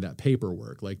you signed that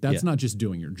paperwork. Like that's not just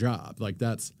doing your job. Like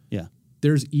that's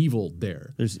there's evil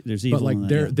there. There's evil. But like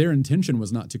their intention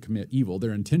was not to commit evil.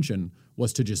 Their intention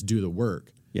was to just do the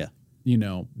work. Yeah. You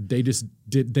know, they just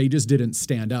didn't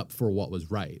stand up for what was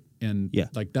right. And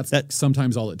like that's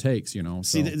sometimes all it takes, you know.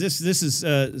 See, this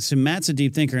is so Matt's a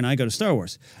deep thinker, and I go to Star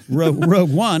Wars.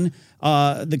 Rogue One,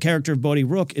 the character of Bodhi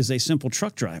Rook is a simple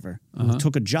truck driver who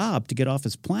took a job to get off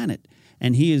his planet.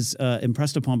 And he is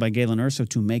impressed upon by Galen Erso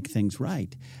to make things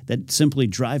right. That simply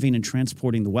driving and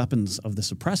transporting the weapons of the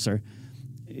suppressor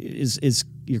is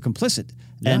you're complicit.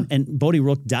 And Bodhi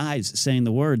Rook dies saying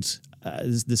the words,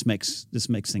 this makes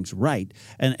things right.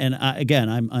 And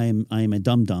I'm a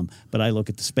dum-dum, but I look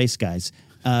at the space guys.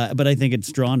 But I think it's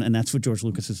drawn, and that's what George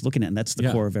Lucas is looking at, and that's the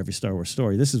core of every Star Wars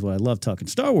story. This is why I love talking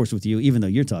Star Wars with you, even though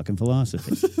you're talking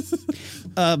philosophy.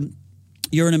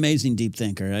 You're an amazing deep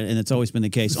thinker, and it's always been the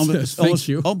case. Thank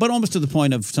you. But almost to the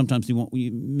point of sometimes me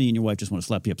and your wife just want to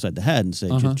slap you upside the head and say,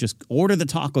 just order the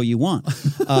taco you want.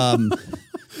 Stop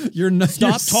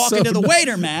talking to the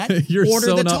waiter, Matt. You're order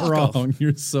so the not taco. wrong.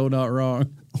 You're so not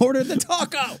wrong. Order the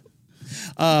taco.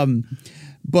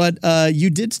 But you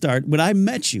did start, when I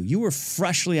met you, you were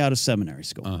freshly out of seminary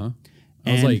school.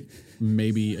 I was like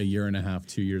maybe a year and a half,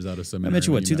 2 years out of seminary. I met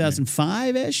you,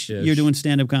 2005-ish? You're doing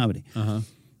stand-up comedy.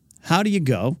 How do you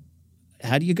go?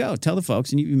 Tell the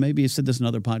folks, and you maybe have said this in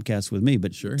other podcasts with me,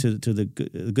 but to the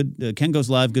good Ken Goes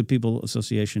Live Good People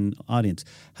Association audience,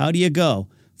 how do you go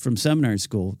from seminary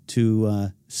school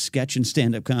to sketch and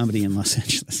stand-up comedy in Los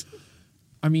Angeles?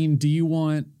 I mean, do you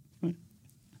want...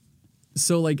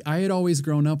 So, like, I had always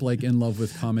grown up, like, in love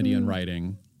with comedy and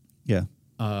writing. Yeah.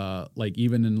 Like,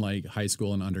 even in, like, high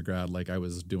school and undergrad, like, I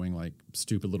was doing, like,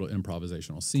 stupid little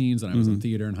improvisational scenes, and I was in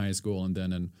theater in high school, and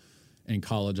then in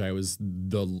college, I was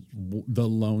the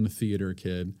lone theater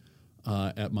kid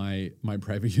at my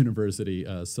private university,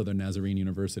 Southern Nazarene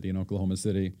University in Oklahoma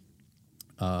City.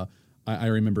 I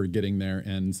remember getting there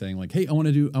and saying like, "Hey, I want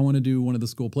to do one of the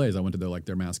school plays." I went to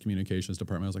their mass communications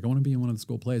department. I was like, "I want to be in one of the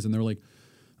school plays," and they were like,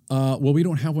 "Well, we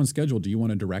don't have one scheduled. Do you want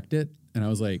to direct it?" And I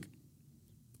was like,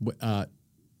 "What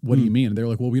do you mean?" And they were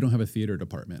like, "Well, we don't have a theater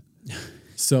department."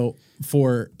 So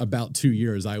for about 2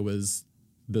 years, I was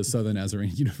the Southern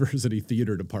Nazarene University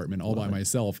theater department all by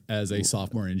myself as a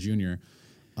sophomore and junior.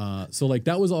 So like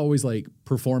that was always like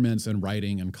performance and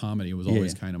writing and comedy was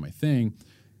always kind of my thing.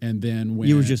 And then when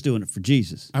you were just doing it for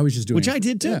Jesus, I was just doing which I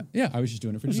did too. Yeah, I was just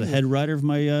doing it for Jesus. I was the head writer of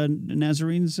my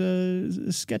Nazarenes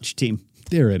sketch team.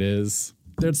 There it is.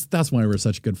 That's why we're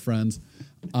such good friends.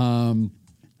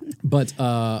 But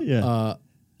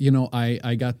you know,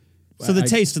 I got. So the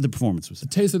taste of the performance was there.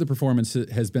 Taste of the performance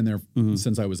has been there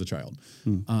since I was a child,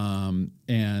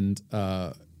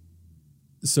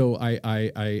 so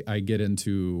I get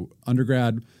into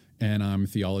undergrad, and I'm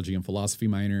theology and philosophy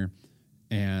minor,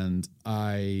 and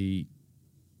I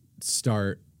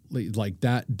start like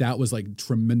that. That was like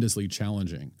tremendously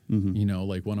challenging. You know,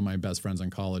 like one of my best friends in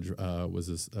college was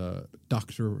this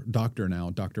doctor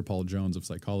now, Dr. Paul Jones of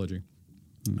psychology,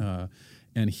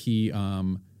 and he.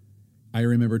 I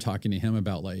remember talking to him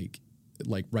about like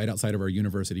right outside of our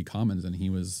university commons, and he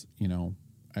was, you know,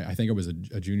 I think I was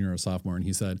a junior or sophomore, and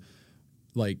he said,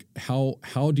 like, how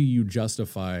do you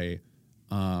justify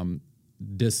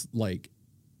this, like,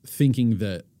 thinking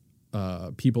that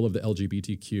people of the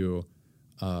LGBTQ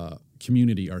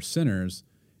community are sinners?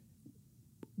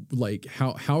 Like,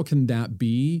 how can that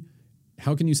be?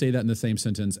 How can you say that in the same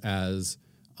sentence as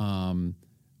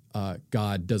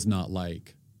God does not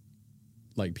like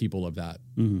people of that,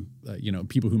 you know,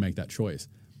 people who make that choice,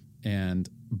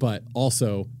 but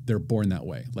also they're born that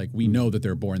way. Like we know that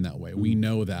they're born that way. We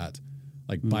know that,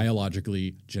 like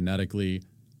biologically, genetically,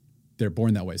 they're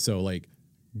born that way. So like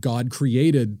God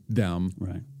created them,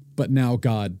 Right. but now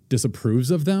God disapproves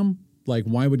of them. Like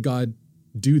why would God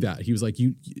do that? He was like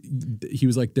he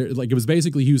was like there. Like it was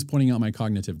basically he was pointing out my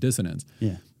cognitive dissonance.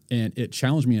 Yeah, and it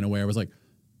challenged me in a way. I was like,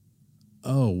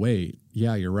 oh, wait,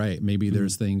 yeah, you're right. Maybe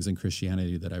there's things in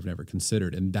Christianity that I've never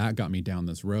considered. And that got me down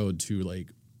this road to like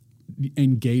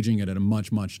engaging it at a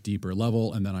much, much deeper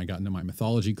level. And then I got into my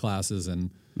mythology classes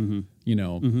and, you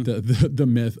know, the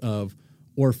myth of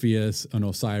Orpheus and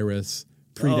Osiris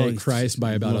predate Christ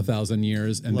by about 1,000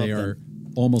 years. And they are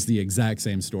almost the exact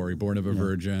same story, born of a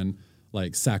virgin,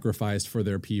 like sacrificed for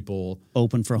their people.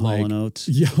 Open for Hall and Oates.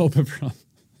 Yeah, open for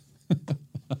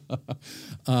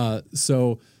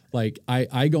so like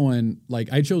I go in,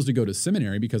 like I chose to go to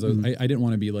seminary because I didn't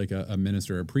want to be like a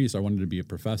minister or a priest. I wanted to be a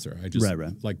professor. I just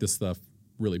like this stuff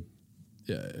really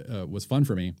was fun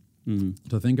for me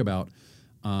to think about.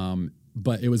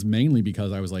 But it was mainly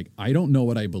because I was like, I don't know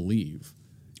what I believe.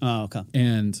 Oh, okay.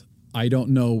 And I don't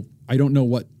know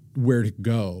where to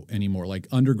go anymore. Like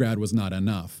undergrad was not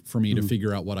enough for me to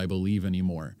figure out what I believe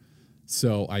anymore.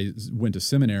 So I went to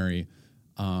seminary.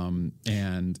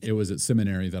 And it was at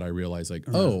seminary that I realized like,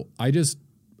 I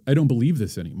don't believe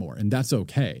this anymore. And that's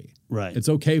okay. Right. It's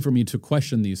okay for me to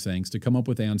question these things, to come up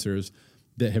with answers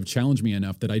that have challenged me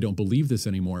enough that I don't believe this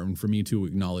anymore. And for me to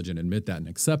acknowledge and admit that and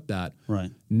accept that. Right.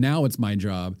 Now it's my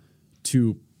job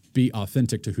to be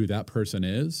authentic to who that person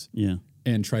is. Yeah.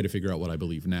 And try to figure out what I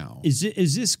believe now. Is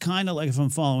this kind of like, if I'm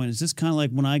following, is this kind of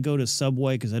like when I go to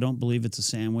Subway because I don't believe it's a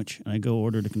sandwich and I go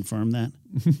order to confirm that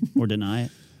or deny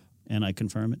it? And I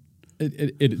confirm it.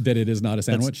 That it is not a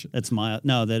sandwich?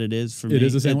 That it is for me. It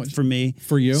is a sandwich? For me.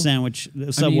 For you? Sandwich.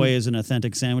 Subway is an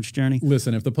authentic sandwich journey.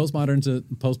 Listen, if the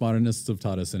postmodernists have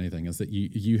taught us anything, is that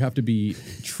you have to be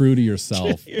true to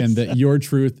yourself and that your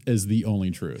truth is the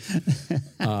only truth.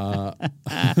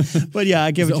 But yeah, I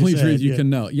give it the only truth you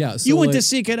can know. Yeah. So you went to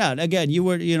seek it out. Again, you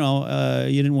were, you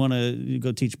didn't want to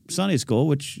go teach Sunday school,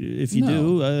 which if you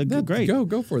do, great.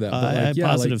 Go for that. I had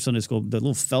positive Sunday school. The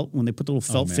little felt, when they put the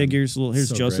little felt figures, here's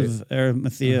so Joseph great.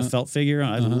 Arimathea felt figure.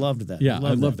 I loved that. Yeah,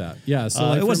 I love that. Yeah.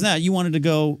 So it wasn't that. You wanted to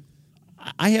go,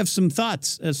 I have some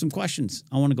thoughts, some questions.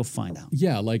 I want to go find out.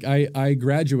 Yeah, like I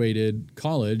graduated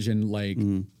college and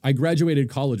I graduated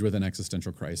college with an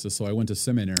existential crisis. So I went to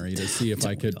seminary to see if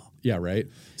I could. Yeah, right.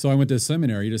 So I went to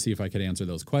seminary to see if I could answer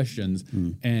those questions.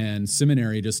 And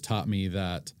seminary just taught me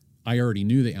that I already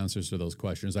knew the answers to those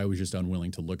questions. I was just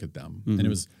unwilling to look at them. And it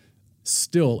was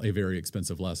still a very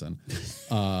expensive lesson.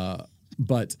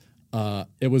 But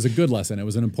it was a good lesson. It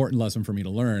was an important lesson for me to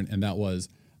learn. And that was,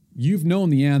 you've known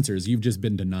the answers, you've just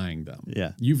been denying them.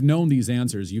 Yeah. You've known these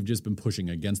answers, you've just been pushing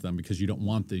against them because you don't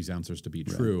want these answers to be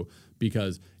true.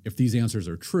 Because if these answers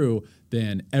are true,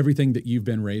 then everything that you've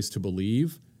been raised to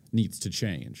believe needs to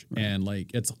change. Right. And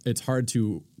like it's hard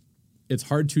to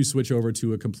switch over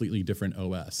to a completely different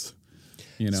OS.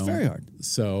 It's very hard.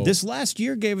 So this last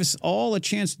year gave us all a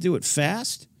chance to do it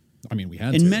fast. I mean, we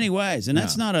had in many ways, and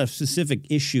that's not a specific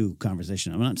issue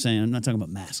conversation. I'm not talking about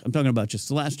masks. I'm talking about just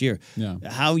the last year,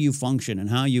 how you function and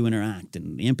how you interact,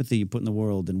 and the empathy you put in the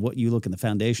world, and what you look and the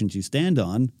foundations you stand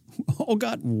on. All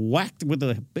got whacked with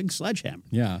a big sledgehammer.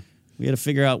 Yeah, we had to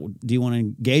figure out: do you want to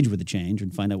engage with the change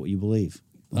and find out what you believe,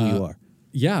 who you are?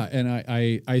 Yeah, and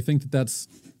I think that's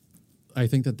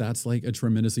like a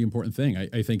tremendously important thing.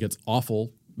 I think it's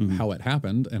awful. How it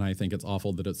happened, and I think it's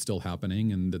awful that it's still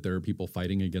happening and that there are people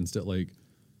fighting against it like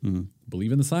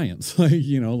believe in the science. Like,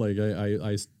 you know, like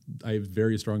I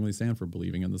very strongly stand for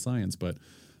believing in the science. But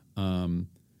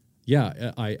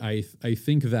yeah, I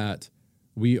think that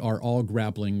we are all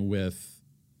grappling with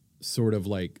sort of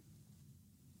like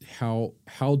how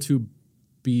to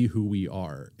be who we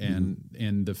are and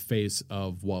in the face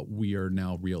of what we are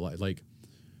now realizing, like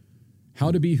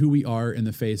how to be who we are in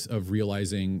the face of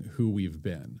realizing who we've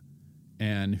been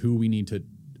and who we need to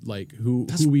like who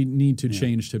we need to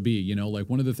change to be. You know, like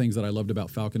one of the things that I loved about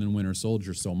Falcon and Winter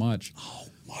Soldier so much,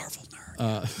 Marvel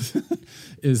nerd,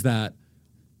 is that,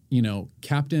 you know,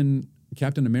 Captain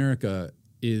America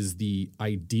is the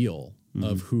ideal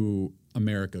of who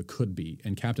America could be,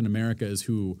 and Captain America is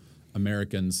who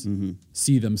Americans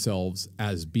see themselves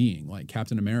as being. Like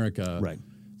Captain America, right?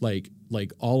 Like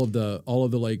all of the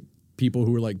like people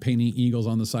who were like painting eagles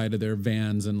on the side of their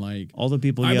vans and like all the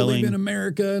people I yelling believe in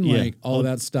America and like all of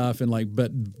that stuff, and like,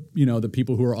 but you know, the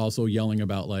people who are also yelling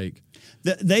about like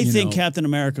they think Captain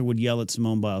America would yell at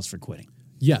Simone Biles for quitting.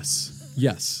 Yes.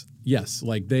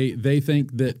 Like they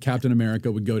think that Captain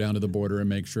America would go down to the border and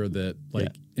make sure that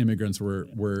like immigrants were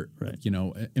right. you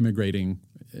know, immigrating.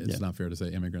 It's not fair to say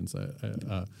immigrants,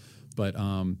 but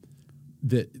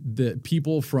the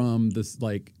people from this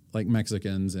like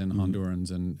Mexicans and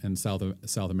Hondurans and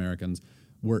South Americans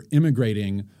were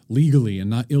immigrating legally and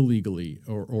not illegally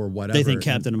or whatever. They think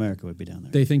Captain America would be down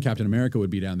there. They think Captain America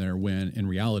would be down there when in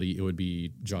reality it would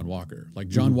be John Walker. Like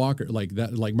John Walker, like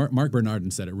that. Like Mark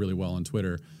Bernardin said it really well on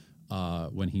Twitter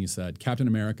when he said Captain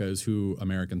America is who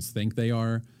Americans think they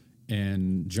are,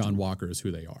 and John Walker is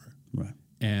who they are. Right.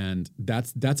 And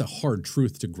that's a hard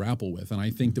truth to grapple with. And I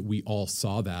think that we all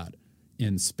saw that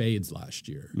in spades last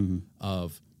year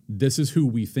of this is who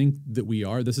we think that we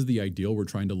are. This is the ideal we're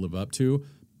trying to live up to.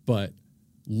 But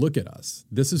look at us.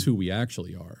 This is who we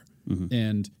actually are.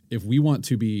 And if we want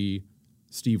to be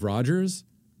Steve Rogers,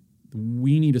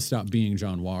 we need to stop being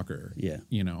John Walker. Yeah.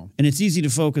 You know. And it's easy to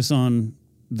focus on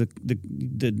the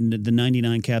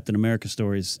 99 Captain America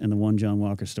stories and the one John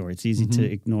Walker story. It's easy to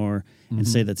ignore and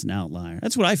say that's an outlier.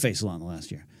 That's what I faced a lot in the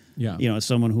last year. Yeah. You know, as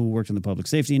someone who worked in the public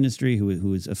safety industry,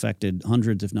 who has affected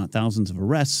hundreds, if not thousands, of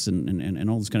arrests and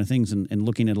all those kind of things, and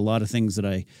looking at a lot of things that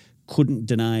I couldn't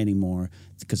deny anymore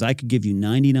because I could give you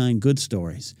 99 good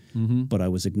stories, but I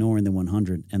was ignoring the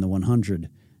 100, and the 100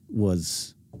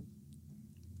 was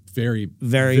very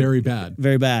bad.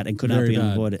 Very bad and could not be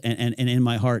avoided. And in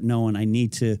my heart, knowing I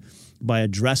need to, by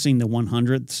addressing the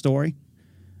 100th story,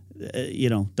 you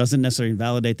know, doesn't necessarily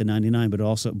validate the 99,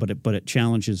 but it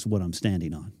challenges what I'm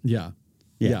standing on. Yeah,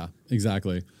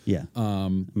 exactly. Yeah. I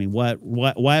mean,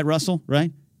 Wyatt Russell,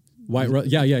 right?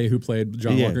 Who played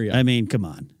John Walker? Yeah. I mean, come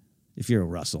on, if you're a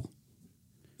Russell.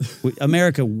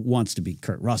 America wants to be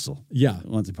Kurt Russell. Yeah,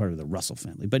 wants to be part of the Russell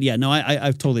family. But yeah, no,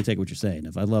 I totally take what you're saying.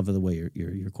 If I love the way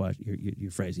you're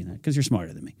phrasing that because you're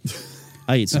smarter than me.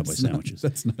 I eat Subway sandwiches.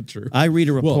 That's not true. I read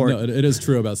a report. Well, no, it is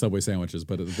true about Subway sandwiches,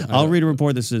 but I'll read a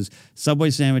report that says Subway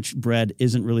sandwich bread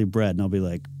isn't really bread, and I'll be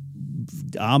like,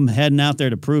 I'm heading out there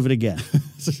to prove it again.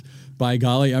 By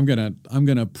golly, I'm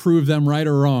gonna prove them right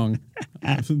or wrong.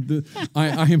 I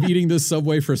am eating this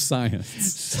Subway for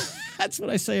science. That's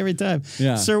what I say every time.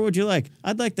 Yeah. Sir, what would you like?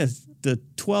 I'd like the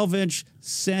 12-inch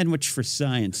sandwich for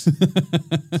science,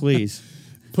 please.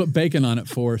 Put bacon on it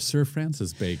for Sir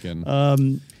Francis Bacon.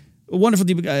 A wonderful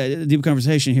deep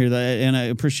conversation here, and I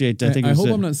appreciate. I hope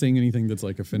I'm not saying anything that's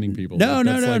like offending people. No. I'm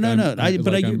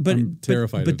But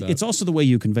terrified of that. it's also the way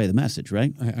you convey the message,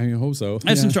 right? I hope so. I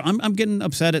have I'm getting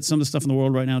upset at some of the stuff in the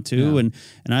world right now too, and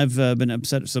I've been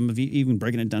upset at some of you, even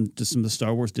breaking it down to some of the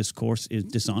Star Wars discourse is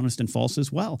dishonest and false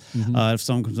as well. If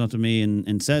someone comes up to me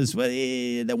and says, "Well,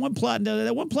 that one plot in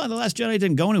the Last Jedi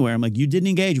didn't go anywhere," I'm like, "You didn't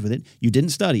engage with it, you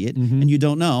didn't study it, and you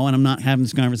don't know, and I'm not having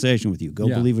this conversation with you. Go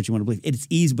believe what you want to believe." It's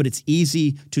easy, but it's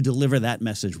easy to deliver that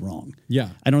message wrong. Yeah.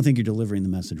 I don't think you're delivering the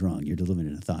message wrong. You're delivering it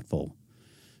in a thoughtful,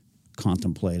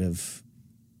 contemplative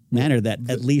manner that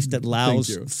at least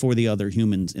allows for the other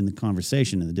humans in the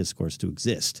conversation and the discourse to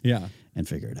exist. Yeah. And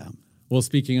figure it out. Well,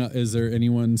 speaking of, is there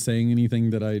anyone saying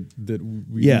anything that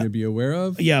we need to be aware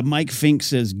of? Yeah, Mike Fink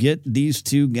says, get these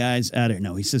two guys out of here.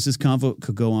 No, he says this convo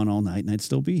could go on all night and I'd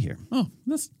still be here. Oh,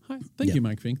 thank you,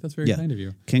 Mike Fink. That's very kind of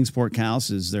you. Kingsport Cow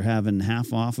says they're having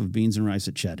half off of beans and rice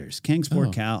at Cheddar's.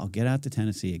 Kingsport Cow, I'll get out to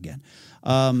Tennessee again.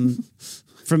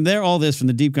 From there, all this, from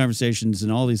the deep conversations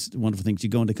and all these wonderful things, you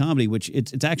go into comedy, which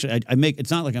it's actually,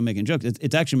 it's not like I'm making jokes.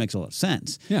 It actually makes a lot of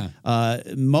sense. Yeah.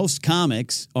 Most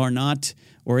comics are not,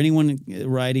 or anyone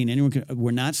writing,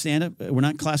 we're not stand-up, we're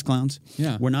not class clowns.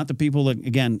 Yeah. We're not the people that,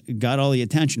 again, got all the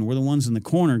attention. We're the ones in the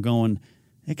corner going,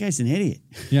 that guy's an idiot.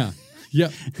 Yeah. Yeah.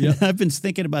 I've been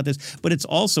thinking about this, but it's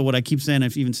also what I keep saying.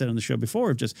 I've even said on the show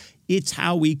before. Just it's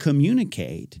how we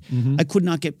communicate. I could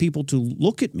not get people to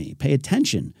look at me, pay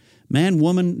attention, man,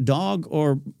 woman, dog,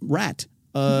 or rat.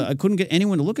 I couldn't get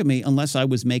anyone to look at me unless I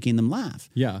was making them laugh.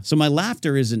 Yeah. So my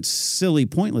laughter isn't silly,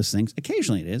 pointless things.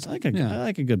 Occasionally it is. I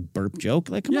like a good burp joke.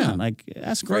 Like, come on, like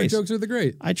ask Fart Grace. jokes are the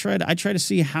great. I try to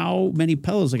see how many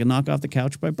pillows I can knock off the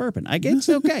couch by burping. I guess it's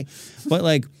okay, but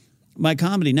like my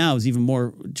comedy now is even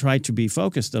more try to be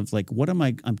focused of like what am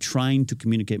I? I'm trying to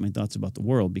communicate my thoughts about the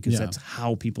world because that's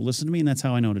how people listen to me and that's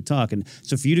how I know to talk. And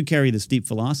so for you to carry this deep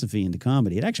philosophy into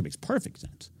comedy, it actually makes perfect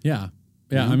sense. Yeah.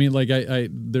 Yeah, I mean, like, I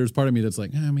there's part of me that's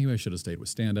like, maybe I should have stayed with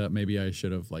stand-up. Maybe I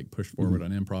should have, like, pushed forward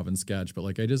on improv and sketch. But,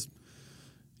 like, I just,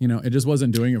 it just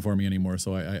wasn't doing it for me anymore.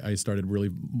 So I started really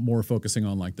more focusing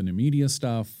on, like, the new media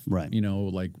stuff. Right.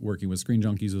 Like, working with Screen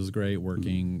Junkies was great.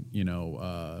 Working,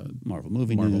 Marvel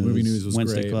Movie News was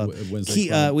Wednesday great. Club. Wednesday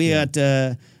Club. We got,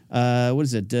 what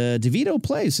is it? DeVito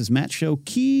Plays, his Matt show,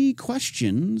 Key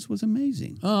Questions was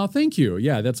amazing. Oh, thank you.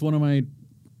 Yeah, that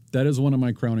is one of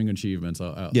my crowning achievements.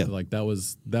 Like that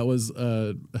was that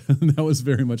was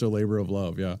very much a labor of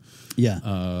love. Yeah.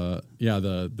 Yeah.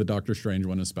 The Doctor Strange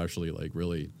one especially, like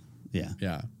really. Yeah.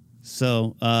 Yeah.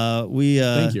 So we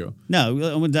thank you. No, I'm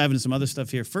going to dive into some other stuff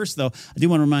here. First, though, I do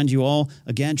want to remind you all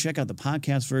again. Check out the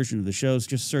podcast version of the shows.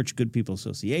 Just search Good People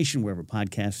Association wherever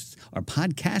podcasts are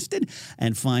podcasted,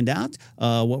 and find out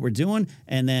what we're doing.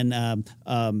 And then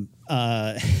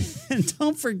and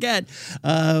don't forget,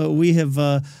 we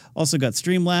have also got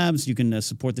Streamlabs. You can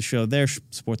support the show there,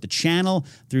 support the channel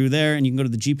through there, and you can go to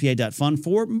the GPA.fun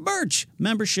for merch,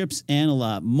 memberships, and a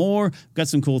lot more. We've got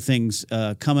some cool things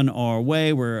coming our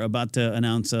way. We're about to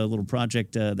announce a little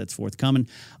project that's forthcoming.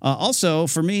 Also,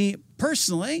 for me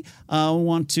personally, I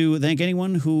want to thank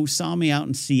anyone who saw me out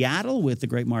in Seattle with the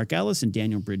great Mark Ellis and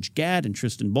Daniel Bridge-Gadd and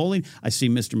Tristan Bowling. I see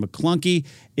Mr. McClunky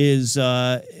is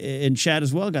in chat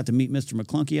as well. Got to meet Mr.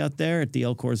 McClunky out there at the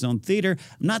El Corazon Theater.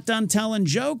 I'm not done telling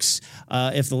jokes.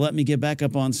 If they'll let me get back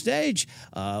up on stage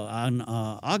on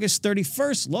August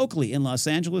 31st, locally in Los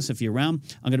Angeles, if you're around,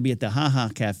 I'm going to be at the Ha Ha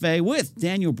Cafe with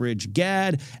Daniel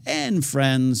Bridge-Gadd and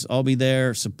friends. I'll be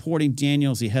there supporting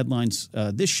Daniel as he headlines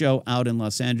this show out in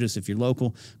Los Angeles. If you're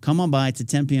local, come on by. It's a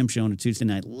 10 p.m. show on a Tuesday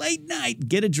night. Late night.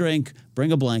 Get a drink.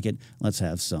 Bring a blanket. Let's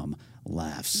have some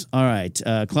laughs. All right.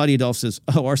 Claudia Dolph says,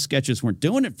 our sketches weren't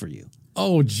doing it for you.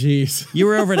 Oh, geez. You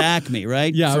were over at Acme,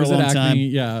 right? Yeah, for I was a long at Acme. time.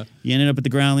 Yeah. You ended up at the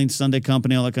Groundlings, Sunday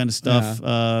Company, all that kind of stuff,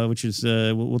 which is,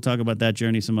 we'll talk about that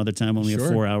journey some other time when we have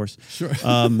 4 hours. Sure.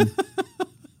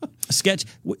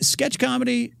 Sketch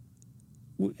comedy.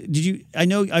 Did you? I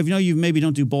know you maybe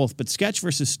don't do both, but sketch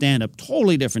versus stand up,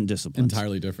 totally different disciplines.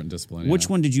 Entirely different discipline. Which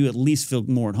one did you at least feel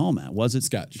more at home at? Was it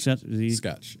sketch?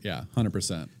 Sketch, yeah,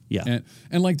 100%. Yeah,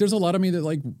 and like, there's a lot of me that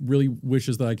like really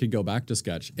wishes that I could go back to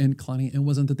sketch. And Connie, it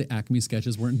wasn't that the Acme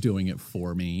sketches weren't doing it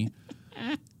for me.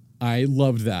 I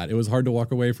loved that. It was hard to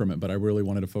walk away from it, but I really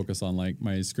wanted to focus on like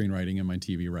my screenwriting and my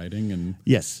TV writing. And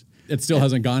yes. It still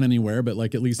hasn't gone anywhere, but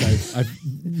like at least I've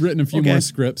written a few more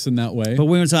scripts in that way. But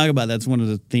we're going to talk about that's one of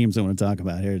the themes I want to talk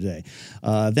about here today.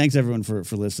 Thanks everyone for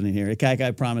listening here. Kai,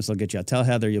 I promise I'll get you out. Tell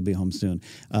Heather you'll be home soon.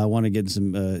 I want to get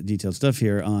some detailed stuff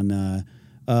here on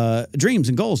dreams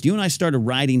and goals. You and I started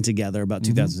writing together about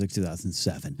 2006,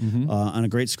 2007 on a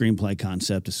great screenplay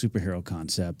concept, a superhero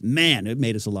concept. Man, it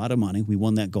made us a lot of money. We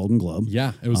won that Golden Globe.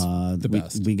 Yeah, it was the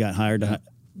best. We got hired.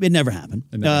 It never happened.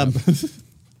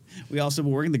 We also were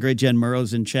working. The great Jen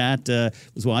Murrow's in chat.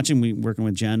 Was watching. We working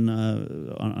with Jen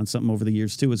on something over the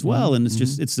years too as well. And it's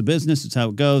just it's the business. It's how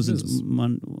it goes. It's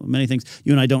many things.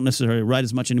 You and I don't necessarily write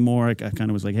as much anymore. I kind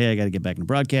of was like, hey, I got to get back into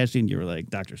broadcasting. You were like,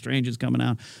 Doctor Strange is coming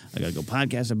out. I got to go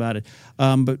podcast about it.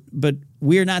 But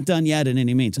we're not done yet in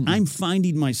any means. I'm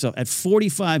finding myself at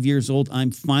 45 years old.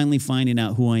 I'm finally finding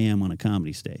out who I am on a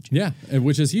comedy stage. Yeah,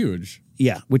 which is huge.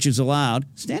 Yeah, which is allowed.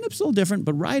 Stand-up's a little different,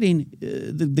 but writing,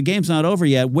 the game's not over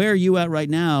yet. Where are you at right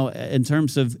now in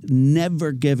terms of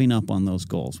never giving up on those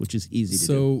goals, which is easy to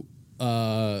do?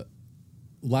 So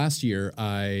last year,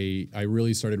 I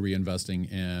really started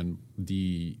reinvesting in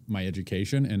my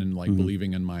education and in like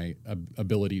believing in my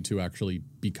ability to actually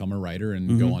become a writer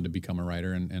and go on to become a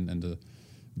writer and to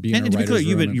be in a to be clear,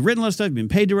 writer's room. you've written a lot of stuff. You've been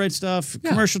paid to write stuff,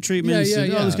 commercial treatments,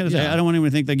 and all this kind of stuff. I don't want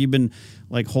anyone to think like you've been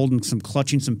like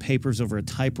clutching some papers over a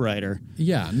typewriter.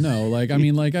 Yeah, no, like I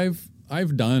mean, like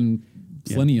I've done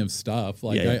plenty of stuff.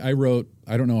 Like I wrote,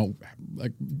 I don't know,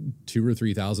 like 2,000 or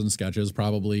 3,000 sketches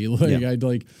probably. Like I'd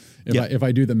like if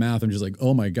I do the math, I'm just like,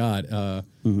 oh my god. I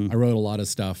wrote a lot of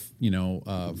stuff,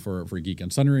 for Geek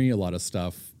and Sundry, a lot of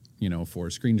stuff, for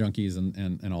Screen Junkies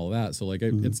and all of that. So like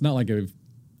it's not like I've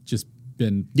just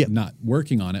been Yep. not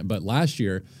working on it. But last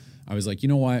year, I was like, you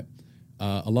know what?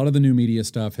 A lot of the new media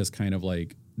stuff has kind of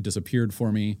like disappeared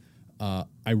for me.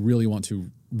 I really want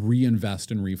to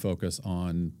reinvest and refocus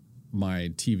on my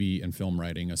TV and film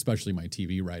writing, especially my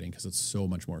TV writing, because it's so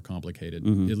much more complicated,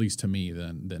 at least to me,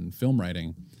 than film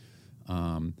writing.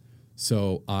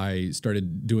 So I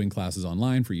started doing classes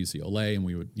online for UCLA, and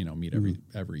we would, meet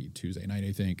every Tuesday night,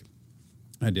 I think.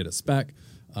 I did a spec,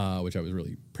 which I was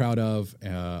really proud of.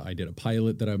 I did a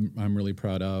pilot that I'm really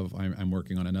proud of. I'm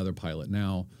working on another pilot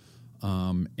now.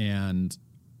 And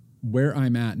where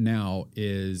I'm at now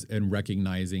is in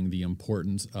recognizing the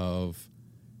importance of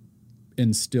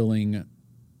instilling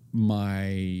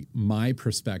my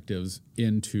perspectives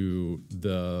into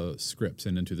the scripts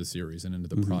and into the series and into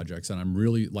the projects. And I'm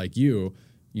really, like you,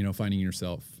 finding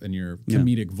yourself and your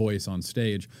comedic voice on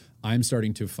stage. I'm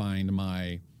starting to find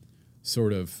my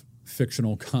sort of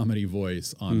fictional comedy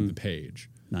voice on the page.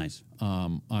 Nice.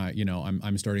 I'm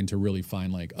starting to really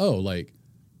find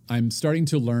I'm starting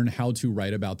to learn how to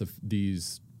write about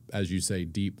these, as you say,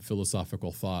 deep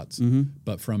philosophical thoughts,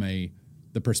 but from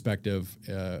the perspective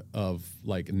of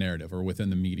like narrative or within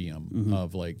the medium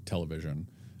of like television,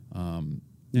 and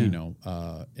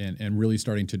really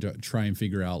starting to try and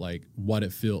figure out like what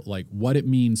it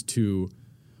means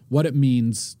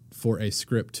for a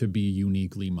script to be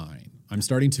uniquely mine. I'm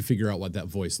starting to figure out what that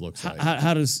voice looks like.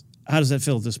 How does that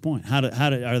feel at this point?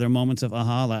 Are there moments of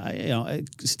aha?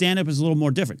 Stand up is a little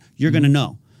more different. You're going to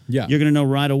know. Yeah. You're going to know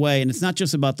right away. And it's not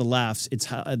just about the laughs. It's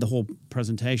how the whole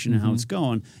presentation and how it's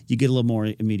going. You get a little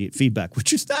more immediate feedback,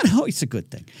 which is not always a good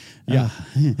thing. Yeah.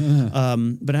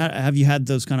 But have you had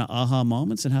those kind of aha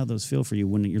moments, and how those feel for you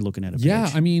when you're looking at a page? Yeah.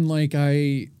 I mean, like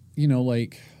I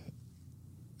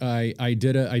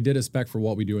did a spec for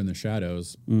What We Do in the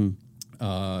Shadows.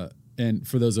 And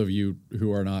for those of you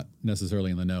who are not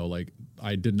necessarily in the know, like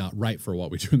I did not write for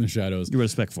What We Do in the Shadows. You wrote a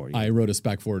spec for it. I wrote a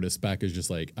spec for it. A spec is just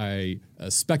like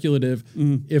speculative.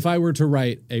 If I were to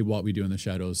write a What We Do in the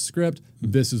Shadows script,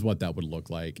 this is what that would look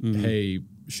like. Hey,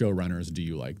 showrunners, do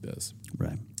you like this?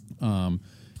 Right.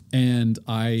 And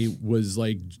I was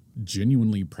like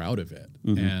genuinely proud of it.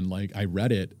 And like I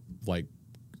read it like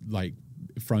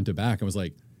front to back. I was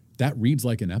like, that reads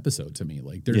like an episode to me.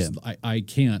 Like there's, I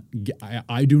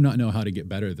do not know how to get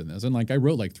better than this. And like, I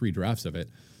wrote like 3 drafts of it,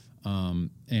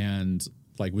 and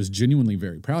like was genuinely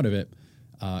very proud of it.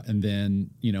 And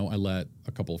then, I let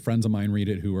a couple of friends of mine read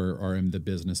it who are in the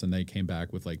business, and they came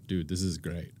back with like, dude, this is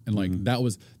great. And like, that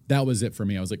was it for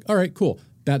me. I was like, all right, cool.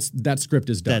 That script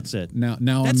is done. That's it. Now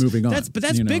I'm moving on. But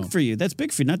that's big for you. That's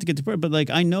big for you. Not to get to part, but like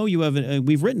I know you have.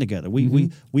 We've written together. We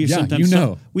sometimes.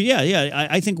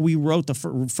 I think we wrote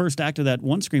the first act of that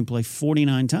one screenplay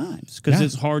 49 times because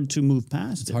it's hard to move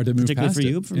past. It's hard to move particularly past for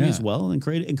you, for me as well, and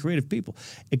creative people.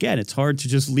 Again, it's hard to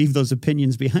just leave those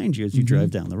opinions behind you as you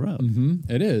drive down the road.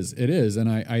 It is, and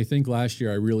I think last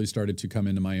year I really started to come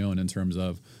into my own in terms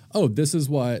of this is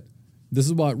what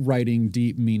writing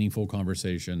deep, meaningful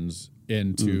conversations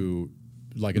into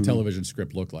like a television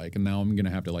script look like. And now I'm going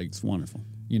to have to like, it's wonderful.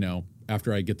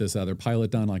 After I get this other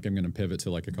pilot done, like I'm going to pivot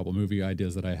to like a couple movie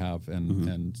ideas that I have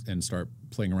and start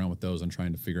playing around with those and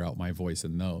trying to figure out my voice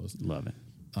in those. Love it.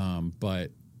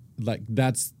 But like,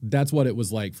 that's what it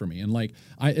was like for me. And like,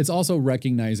 it's also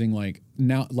recognizing like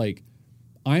now, like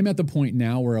I'm at the point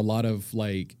now where a lot of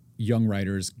like young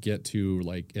writers get to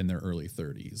like in their early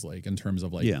 30s, like in terms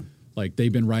of like, like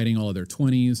they've been writing all of their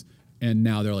 20s. And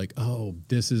now they're like, oh,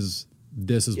 this is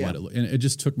what it. And it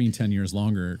just took me 10 years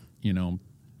longer,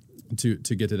 to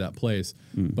get to that place.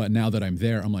 But now that I'm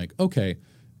there, I'm like, okay,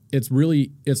 it's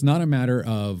not a matter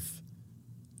of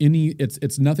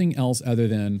it's nothing else other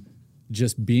than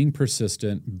just being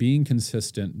persistent, being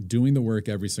consistent, doing the work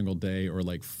every single day, or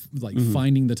like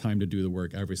finding the time to do the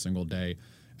work every single day,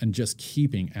 and just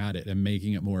keeping at it and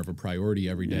making it more of a priority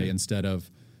every day instead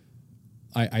of.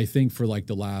 I think for like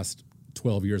the last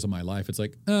 12 years of my life, it's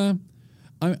like,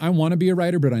 I want to be a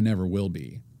writer, but I never will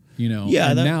be,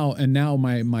 Yeah. And now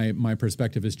my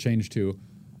perspective has changed to,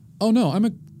 oh no, I'm a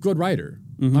good writer.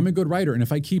 I'm a good writer. And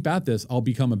if I keep at this, I'll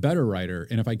become a better writer.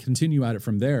 And if I continue at it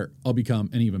from there, I'll become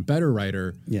an even better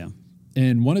writer. Yeah.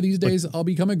 And one of these days I'll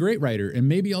become a great writer, and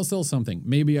maybe I'll sell something.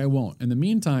 Maybe I won't. In the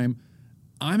meantime,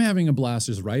 I'm having a blast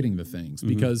just writing the things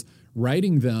because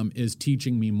writing them is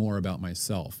teaching me more about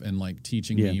myself and like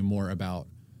teaching me more about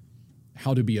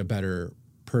how to be a better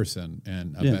person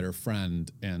and a better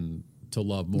friend and to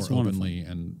love more openly.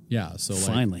 And so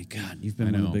finally, God, you've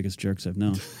been one of the biggest jerks I've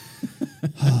known.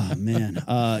 Oh man,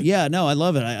 yeah, no, I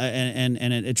love it. And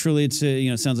it truly, it's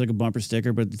sounds like a bumper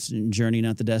sticker, but it's a journey,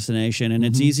 not the destination. And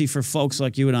it's easy for folks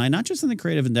like you and I, not just in the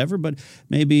creative endeavor, but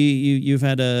maybe you've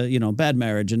had a bad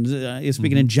marriage, and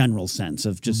speaking in general sense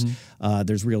of just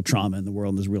there's real trauma in the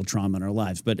world, and there's real trauma in our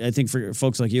lives. But I think for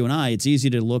folks like you and I, it's easy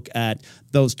to look at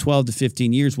those 12 to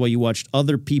 15 years while you watched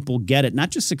other people get it,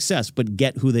 not just success, but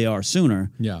get who they are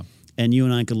sooner. Yeah. And you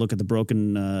and I could look at the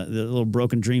little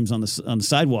broken dreams on the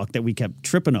sidewalk that we kept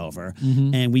tripping over,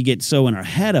 and we get so in our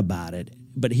head about it.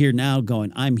 But here now,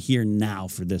 going, I'm here now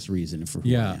for this reason. And for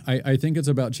who I am. I think it's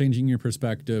about changing your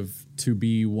perspective to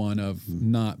be one of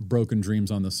not broken dreams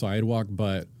on the sidewalk,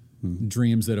 but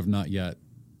dreams that have not yet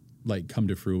come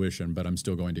to fruition. But I'm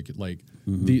still going to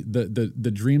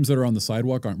the dreams that are on the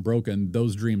sidewalk aren't broken.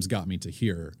 Those dreams got me to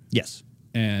here. Yes.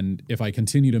 And if I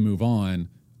continue to move on,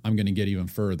 I'm going to get even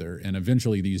further, and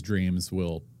eventually these dreams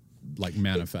will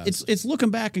manifest. It's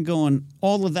looking back and going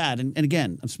all of that, and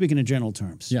again, I'm speaking in general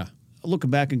terms. Yeah,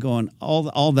 looking back and going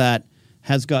all that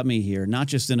has got me here, not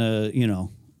just in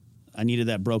I needed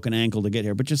that broken ankle to get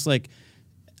here, but just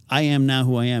I am now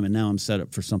who I am, and now I'm set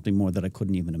up for something more that I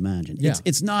couldn't even imagine. Yeah.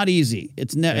 It's not easy.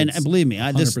 And believe me,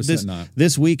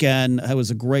 this weekend it was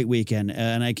a great weekend,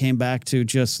 and I came back to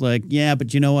just but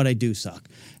you know what, I do suck,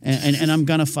 and I'm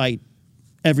gonna fight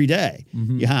every day.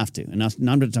 You have to. And now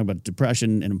I'm going to talk about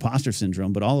depression and imposter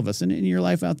syndrome, but all of us in your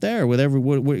life out there, whatever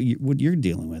what you're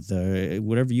dealing with,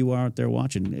 whatever you are out there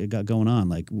watching, it got going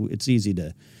on. It's easy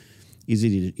to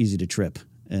trip.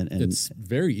 And it's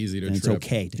very easy to trip. It's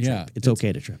okay to trip. It's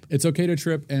okay to trip. It's okay to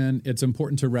trip, and it's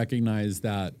important to recognize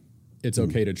that it's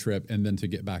okay to trip and then to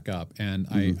get back up. And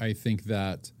I think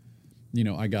that,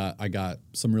 I got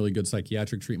some really good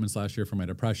psychiatric treatments last year for my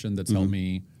depression that's helped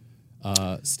me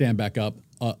stand back up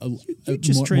you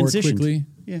just more transitioned. Quickly.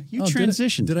 Yeah, you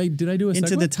transitioned. Did I do a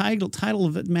into segue? the title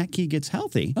of it? Matt Key Gets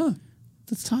Healthy.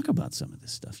 Let's talk about some of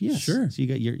this stuff. Yes, sure. So you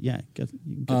got your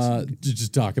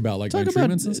just talk about my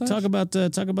treatments and such? Talk about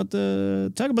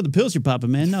the pills you're popping,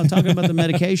 man. No, talk about the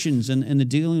medications and the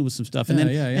dealing with some stuff, and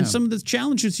and some of the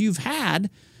challenges you've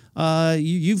had.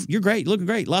 You're great, looking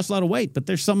great, lost a lot of weight, but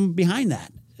there's some behind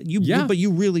that. But you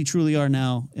really truly are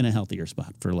now in a healthier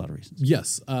spot for a lot of reasons.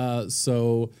 Yes. I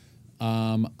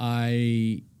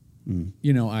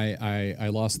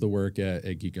lost the work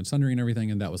at Geek and Sundry and everything,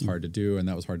 and that was hard to do, and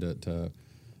that was hard to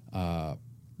I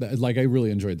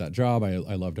really enjoyed that job.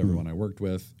 I loved everyone I worked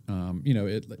with.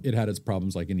 It had its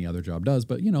problems like any other job does,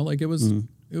 but it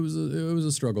was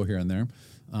a struggle here and there.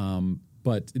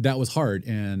 But that was hard,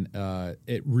 and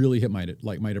it really hit my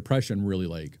depression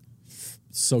really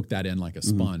soaked that in like a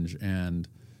sponge and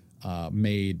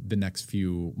made the next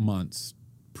few months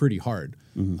pretty hard.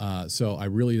 So I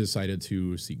really decided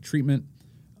to seek treatment.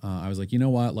 I was like, you know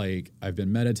what? I've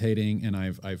been meditating, and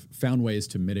I've found ways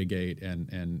to mitigate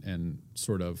and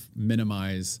sort of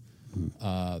minimize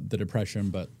the depression,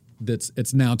 but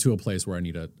it's now to a place where I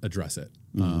need to address it.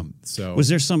 So was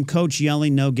there some coach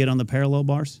yelling, "No, get on the parallel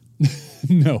bars"?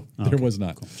 No, there was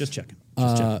not. Cool. Just checking.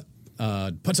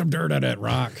 Put some dirt on it,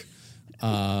 Rock.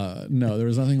 No, there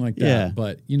was nothing like that. Yeah.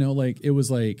 But it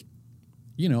was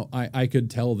I could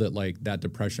tell that that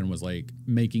depression was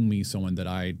making me someone that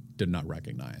I did not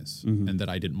recognize and that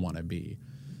I didn't want to be.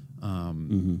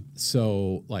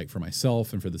 So for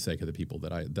myself and for the sake of the people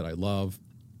that I love,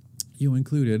 you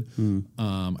included,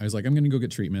 I was I'm going to go get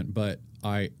treatment. But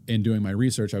in doing my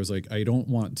research, I was I don't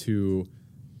want to.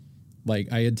 I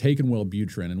had taken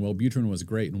Wellbutrin, and Wellbutrin was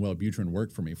great, and Wellbutrin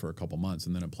worked for me for a couple months,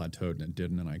 and then it plateaued, and it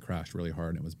didn't, and I crashed really hard,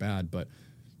 and it was bad. But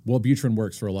Wellbutrin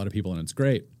works for a lot of people, and it's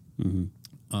great.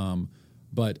 I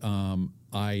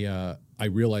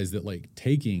realized that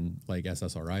taking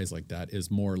SSRIs like that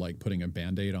is more like putting a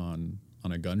Band-Aid on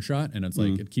a gunshot, and it's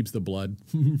it keeps the blood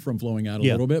from flowing out a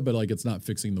little bit, but it's not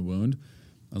fixing the wound.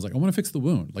 I was I want to fix the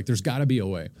wound. There's got to be a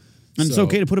way. And it's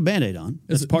okay to put a Band-Aid on.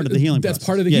 That's part of the healing process. That's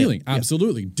part of the healing.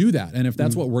 Absolutely. Do that. And if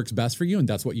that's what works best for you and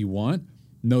that's what you want,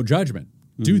 no judgment.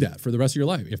 Do that for the rest of your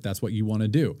life if that's what you want to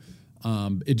do.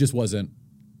 It just wasn't,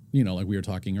 like we were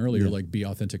talking earlier, be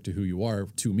authentic to who you are.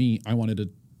 To me, I wanted to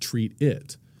treat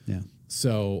it. Yeah.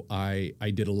 So I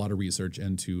did a lot of research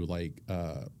into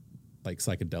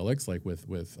psychedelics,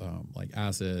 with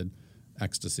acid,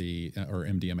 ecstasy, or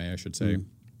MDMA, I should say.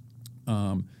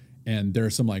 And there are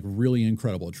some really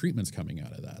incredible treatments coming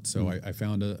out of that. So I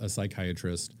found a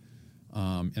psychiatrist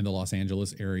in the Los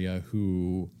Angeles area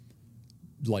who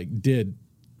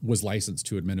was licensed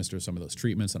to administer some of those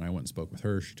treatments, and I went and spoke with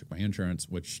her. She took my insurance,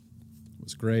 which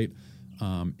was great.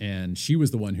 And she was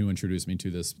the one who introduced me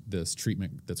to this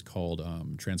treatment that's called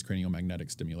transcranial magnetic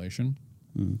stimulation,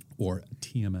 or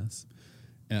TMS.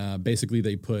 Basically,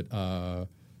 they put a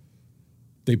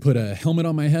helmet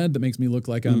on my head that makes me look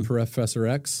like I'm Professor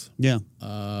X. Yeah.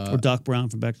 Or Doc Brown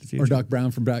from Back to the Future. Or Doc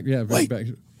Brown from Back. Yeah. Wait. Back,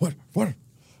 what? Let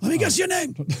me guess your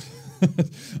name.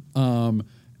 I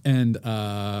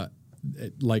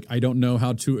don't know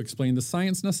how to explain the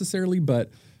science necessarily,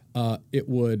 but it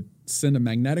would send a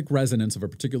magnetic resonance of a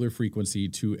particular frequency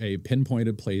to a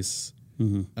pinpointed place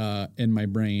in my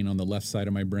brain, on the left side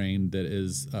of my brain, that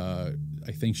is, I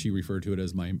think she referred to it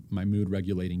as my mood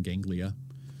regulating ganglia.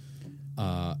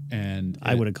 And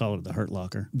I would have called it the Hurt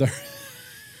Locker.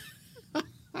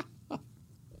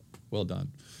 Well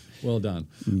done.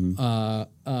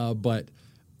 But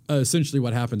essentially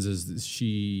what happens is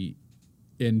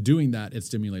in doing that, it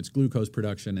stimulates glucose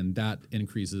production, and that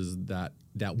increases that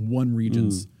one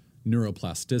region's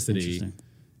neuroplasticity.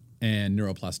 And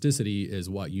neuroplasticity is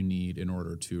what you need in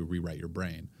order to rewrite your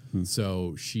brain.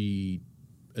 So she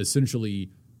essentially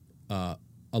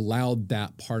allowed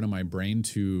that part of my brain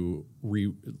to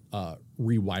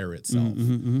rewire itself.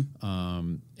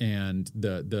 And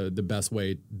the best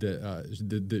way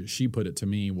that she put it to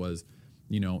me was,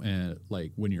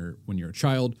 like when you're a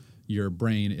child, your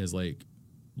brain is like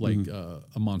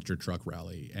a monster truck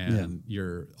rally, and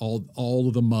all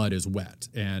of the mud is wet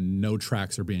and no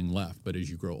tracks are being left. But as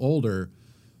you grow older,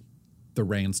 the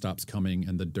rain stops coming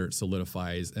and the dirt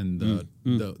solidifies, and the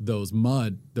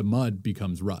mud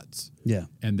becomes ruts. Yeah.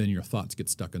 And then your thoughts get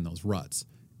stuck in those ruts.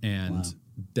 And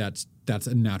that's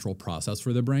a natural process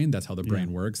for the brain. That's how the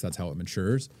brain works. That's how it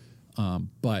matures.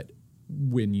 But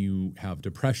when you have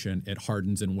depression, it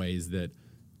hardens in ways that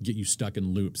get you stuck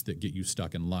in loops, that get you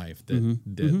stuck in life,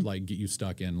 that like get you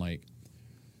stuck in like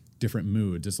different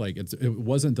moods. It's like it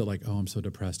wasn't that like, oh, I'm so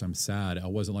depressed, I'm sad. I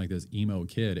wasn't like this emo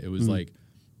kid. It was like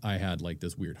I had like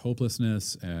this weird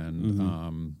hopelessness, and I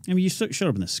mean, you showed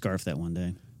up in the scarf that one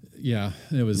day. Yeah,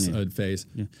 it was a phase.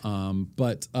 Yeah.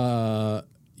 But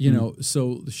you know,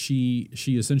 so she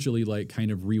essentially like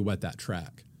kind of re-wet that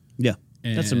track. Yeah,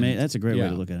 and that's amazing. That's a great way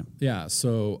to look at it. Yeah.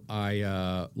 So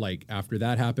I like after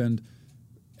that happened,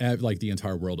 like the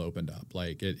entire world opened up.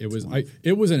 Like it was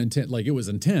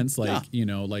intense. Like you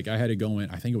know, like I had to go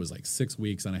in. I think it was like 6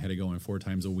 weeks, and I had to go in 4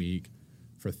 times a week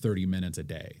for 30 minutes a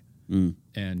day,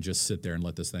 and just sit there and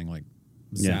let this thing like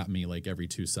zap me like every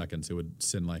 2 seconds. It would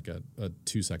send like a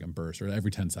 2-second burst, or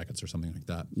every 10 seconds or something like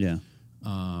that. Yeah.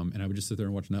 And I would just sit there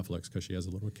and watch Netflix because she has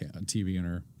a little TV in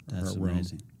her room.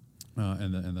 Amazing.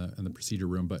 In the procedure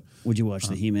room. But would you watch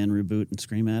the He-Man reboot and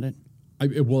scream at it?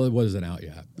 It wasn't out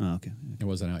yet. Oh, okay. It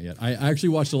wasn't out yet. I actually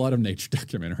watched a lot of nature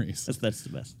documentaries. That's the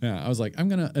best. Yeah, I was like,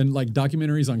 and like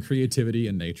documentaries on creativity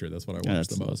and nature. That's what I watched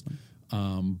the most.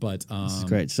 Awesome. This is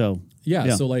great. So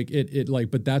so like it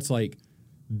like, but that's like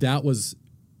that was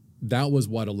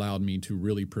what allowed me to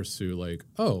really pursue like,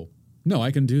 oh no,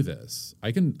 I can do this.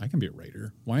 I can be a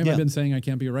writer. Why have I been saying I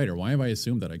can't be a writer? Why have I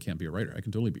assumed that I can't be a writer? I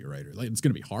can totally be a writer. Like it's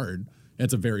going to be hard.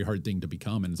 It's a very hard thing to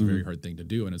become, and it's a very hard thing to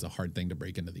do, and it's a hard thing to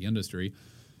break into the industry.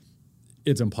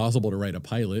 It's impossible to write a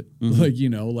pilot. Like, you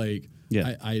know, like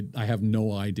I have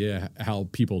no idea how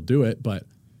people do it, but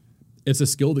it's a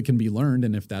skill that can be learned.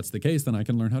 And if that's the case, then I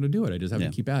can learn how to do it. I just have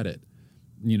to keep at it.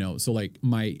 You know, so like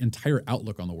my entire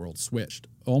outlook on the world switched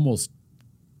almost.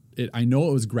 I know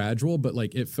it was gradual, but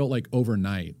like it felt like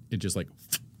overnight. It just like,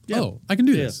 oh, I can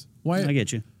do this. Why? I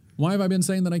get you. Why have I been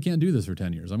saying that I can't do this for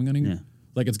 10 years? I'm going to,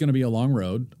 like, it's going to be a long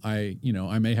road. I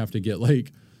may have to get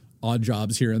like odd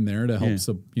jobs here and there to help,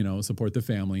 support the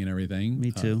family and everything.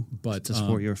 Me too. But to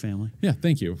support your family. Yeah.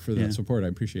 Thank you for that support. I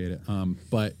appreciate it.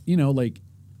 But you know, like,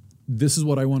 this is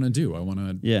what I want to do. I want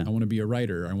to be a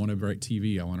writer. I want to write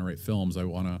TV. I want to write films. I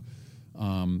want to,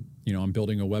 I'm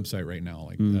building a website right now.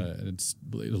 Like it's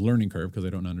a learning curve because I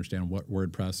don't understand what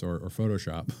WordPress or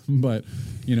Photoshop, but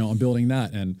I'm building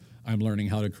that, and I'm learning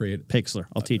how to create Pixlr.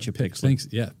 I'll teach you Pixlr. Thanks.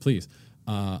 Yeah, please.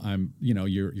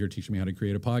 You're teaching me how to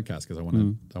create a podcast because I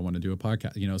want to do a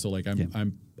podcast. So like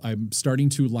I'm starting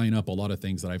to line up a lot of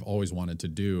things that I've always wanted to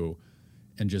do,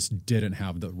 and just didn't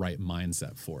have the right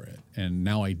mindset for it, and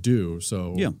now I do.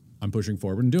 So I'm pushing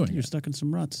forward and doing it. You're stuck in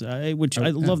some ruts, which I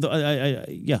love.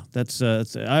 That's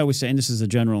I always say, and this is a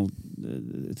general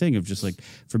thing of just like,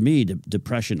 for me,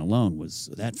 depression alone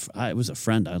was that it was a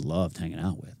friend I loved hanging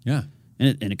out with. Yeah.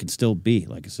 And it can still be,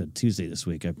 like I said, Tuesday this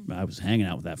week, I was hanging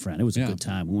out with that friend. It was a good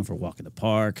time. We went for a walk in the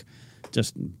park.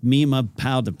 just me and my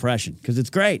pal depression because it's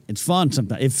great. It's fun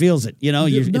sometimes. It feels it. You know,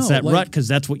 it's that rut because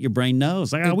that's what your brain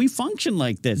knows. Like, we function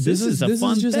like this. This is a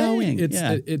fun just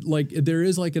thing. There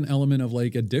is like an element of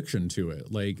like addiction to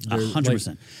it. Like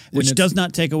 100%. Which does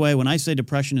not take away. When I say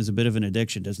depression is a bit of an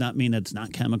addiction, does not mean that it's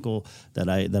not chemical. That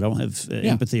I don't have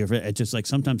empathy or it's just like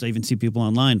sometimes I even see people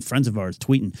online, friends of ours,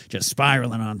 tweeting, just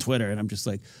spiraling on Twitter, and I'm just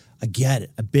like, I get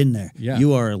it. I've been there. Yeah.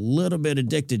 You are a little bit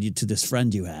addicted to this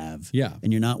friend you have. Yeah.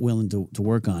 And you're not willing to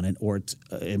work on it, or it's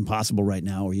impossible right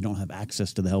now, or you don't have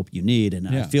access to the help you need. And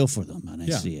I feel for them, and I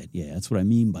see it. Yeah, that's what I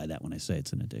mean by that when I say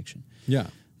it's an addiction. Yeah.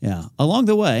 Yeah. Along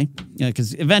the way,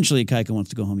 because eventually Kaika wants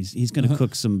to go home. He's going to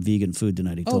cook some vegan food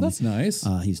tonight. He told me. Oh, that's nice.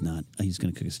 He's not. He's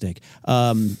going to cook a steak.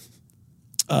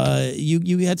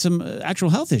 You had some actual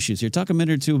health issues here. Talk a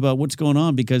minute or two about what's going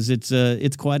on because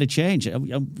it's quite a change.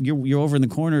 You're over in the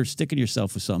corner sticking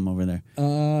yourself with something over there.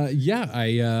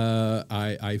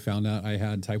 I found out I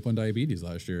had type 1 diabetes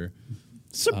last year.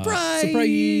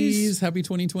 Surprise! Happy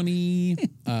 2020.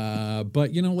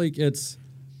 But you know, like it's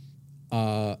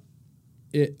my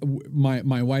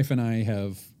wife and I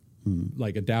have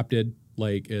like adapted.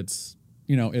 Like it's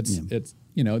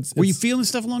Were you feeling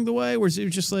stuff along the way? Or was it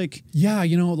just like... Yeah,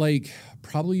 you know, like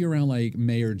probably around like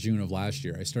May or June of last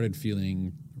year, I started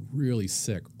feeling really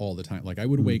sick all the time. Like I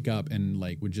would wake up and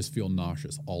like would just feel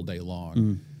nauseous all day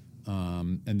long.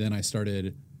 And then I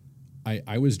started,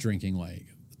 I was drinking like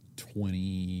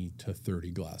 20 to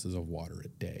 30 glasses of water a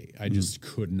day. I just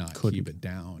could not keep it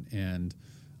down. And,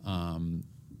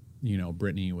 you know,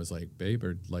 Brittany was like, babe,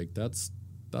 or like that's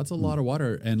a lot of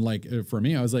water. And like for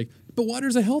me, I was like, but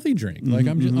water's a healthy drink. Like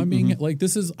I'm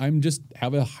just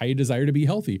have a high desire to be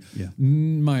healthy. Yeah.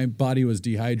 My body was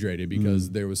dehydrated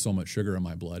because there was so much sugar in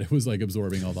my blood. It was like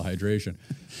absorbing all the hydration.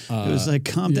 It was like,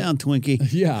 calm down, Twinkie.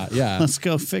 Yeah. Let's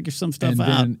go figure some stuff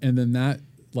out. And then that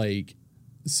like,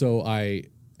 so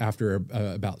after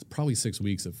about probably 6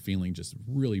 weeks of feeling just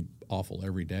really awful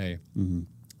every day,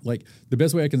 like the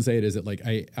best way I can say it is that like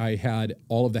I had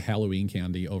all of the Halloween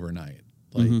candy overnight.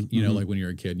 Like, you know, like when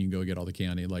you're a kid and you go get all the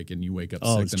candy, like, and you wake up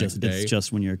sick the next day. It's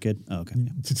just when you're a kid? Oh, okay.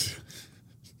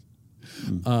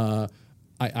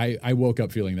 I woke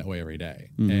up feeling that way every day.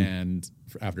 And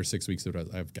after 6 weeks,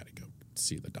 I've got to go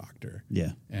see the doctor. Yeah.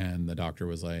 And the doctor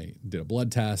was like, did a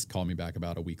blood test, called me back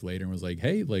about a week later and was like,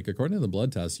 hey, like, according to the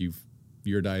blood test,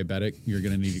 you're diabetic. You're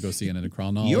going to need to go see an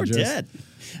endocrinologist. You're dead.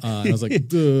 And I was like,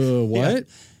 what?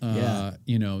 Yeah.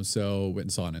 You know, so went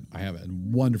and saw it. I have a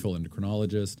wonderful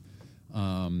endocrinologist.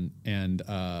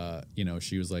 You know,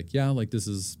 she was like, yeah, like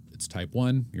it's type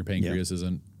 1. Your pancreas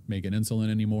isn't making insulin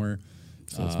anymore.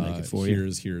 So let's make it for you.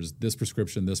 Here's this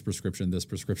prescription, this prescription, this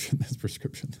prescription, this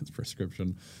prescription, this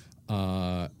prescription.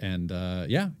 Yeah,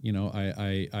 you know,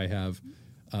 I have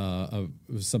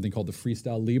something called the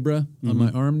Freestyle Libre on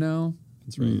my arm now.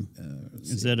 That's right.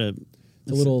 Is that a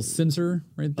little sensor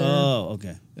right there? Oh,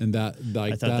 okay. And that,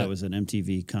 like, I thought that was an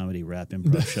MTV comedy rap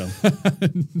improv show.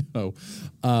 No.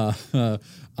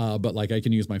 But like I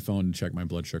can use my phone to check my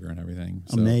blood sugar and everything.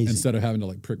 So amazing. Instead of having to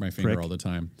like prick my finger all the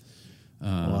time.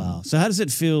 Wow. So how does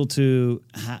it feel to,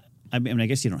 I mean, I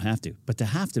guess you don't have to, but to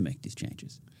have to make these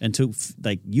changes and to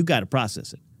like, you got to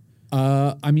process it.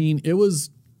 I mean, it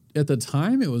was, at the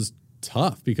time it was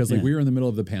tough because like we were in the middle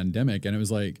of the pandemic and it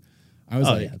was like, I was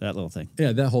that little thing.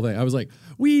 Yeah, that whole thing. I was like,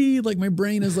 my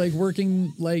brain is like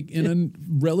working like in a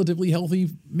relatively healthy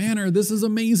manner. This is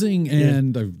amazing.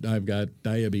 And I've got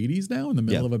diabetes now in the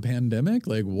middle of a pandemic.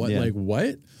 Like what? Like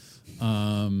what?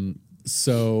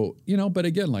 So, you know, but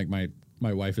again, like my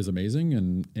wife is amazing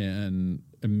and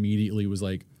immediately was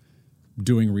like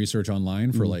doing research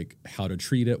online for like how to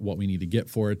treat it, what we need to get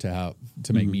for it to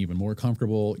make me even more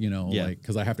comfortable, you know, like,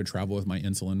 cause I have to travel with my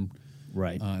insulin.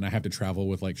 Right. And I have to travel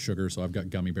with like sugar. So I've got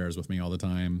gummy bears with me all the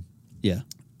time. Yeah.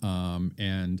 I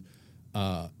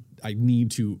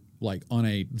need to like on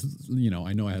a, you know,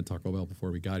 I know I had Taco Bell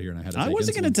before we got here and I had to take I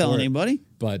wasn't insulin going to tell for it. anybody.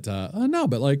 But no,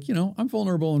 but like, you know, I'm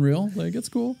vulnerable and real. Like it's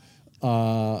cool.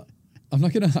 I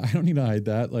don't need to hide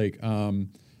that. Like,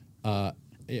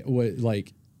 it was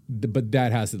like, but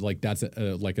that has to like, that's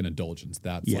like an indulgence.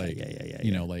 That's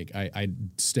you know, like I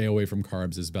stay away from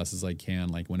carbs as best as I can.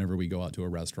 Like whenever we go out to a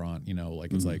restaurant, you know,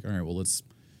 like it's like, all right, well, let's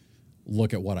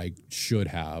look at what I should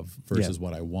have versus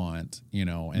what I want, you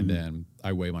know, and then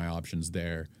I weigh my options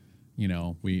there. You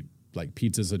know, we like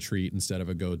pizza's a treat instead of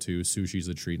a go-to. Sushi's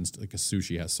a treat. Like a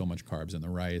sushi has so much carbs in the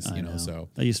rice, you know, so.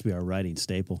 That used to be our writing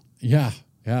staple. Yeah.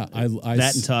 Yeah. That and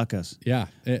tacos. Yeah.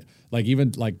 Like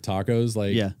even like tacos,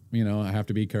 like, you know, I have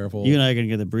to be careful. You and I are going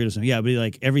to get the burritos. Yeah, it'd be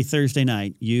like every Thursday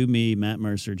night, you, me, Matt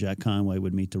Mercer, Jack Conway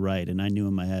would meet to write. And I knew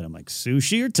in my head, I'm like,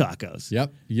 sushi or tacos?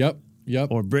 Yep. Yep.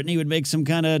 Or Brittany would make some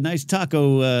kind of nice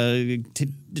taco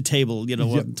table,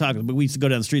 taco. But we used to go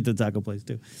down the street to the taco place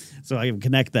too. So I can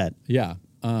connect that. Yeah.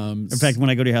 In fact, when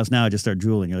I go to your house now, I just start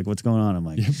drooling. You're like, what's going on? I'm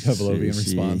like, Pavlovian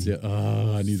response. Yeah.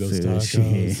 Oh, I need those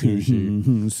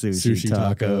Sushi. tacos. Sushi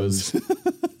tacos.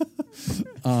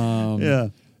 Yeah.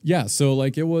 Yeah. So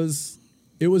like it was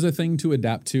a thing to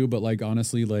adapt to, but like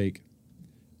honestly, like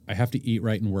I have to eat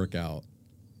right and work out.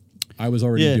 I was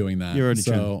already doing that. You're already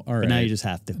so trying. all right. But now you just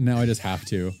have to. Now I just have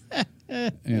to.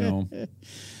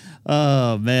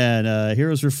 Oh man,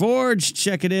 Heroes Reforged.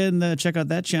 Check it in. Check out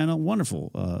that channel.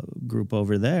 Wonderful group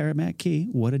over there. Matt Key,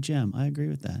 what a gem. I agree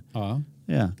with that.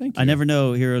 Yeah, thank you. I never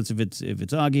know Heroes if it's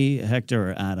Augie,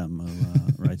 Hector, or Adam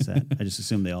who writes that. I just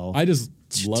assume they all. I just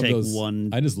love take those.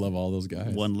 one. I just love all those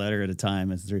guys. One letter at a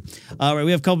time. As 3. All right,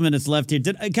 we have a couple minutes left here.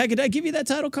 Could I give you that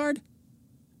title card?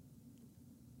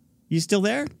 You still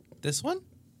there? This one?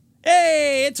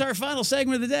 Hey, it's our final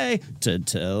segment of the day. To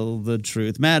tell the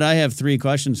truth. Matt, I have 3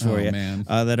 questions for you man.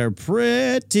 That are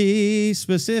pretty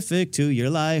specific to your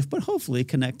life, but hopefully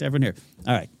connect everyone here.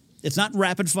 All right. It's not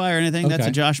rapid fire or anything. That's a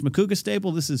Okay. Josh McCouga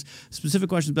staple. This is specific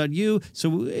questions about you. So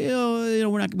we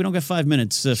don't get 5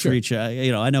 minutes for Sure. each.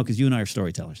 I know because you and I are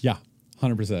storytellers. Yeah,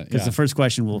 100%. Because the first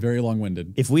question will. very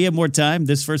long-winded. If we have more time,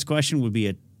 this first question would be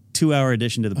a 2-hour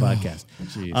addition to the podcast.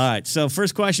 Jeez. All right. So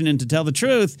first question, and to tell the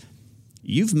truth,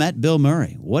 you've met Bill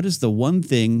Murray. What is the one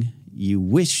thing you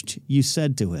wished you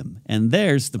said to him? And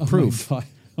there's the proof.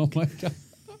 Oh my god.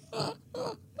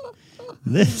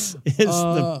 This is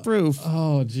the proof.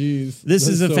 Oh geez. This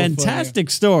is a so fantastic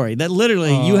story that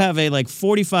literally you have a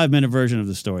 45-minute version of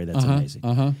the story. That's amazing.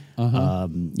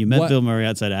 You met What- Bill Murray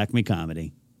outside Acme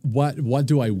Comedy. What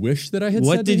do I wish that I had said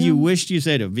What to did you him? wish you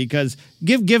say to him? Because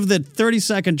give the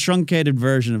 30-second truncated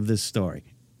version of this story.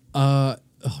 Oh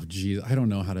geez, I don't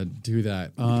know how to do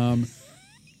that.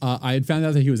 I had found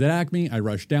out that he was at Acme. I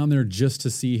rushed down there just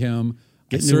to see him.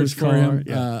 Get I into his searched for car, him.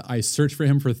 yeah. I searched for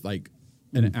him for like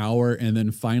an hour, and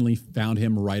then finally found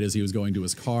him right as he was going to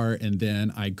his car. And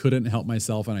then I couldn't help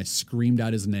myself, and I screamed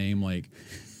out his name like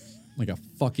a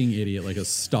fucking idiot, like a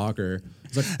stalker. I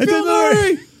was like, Bill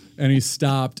Murray! And he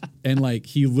stopped, and like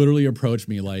he literally approached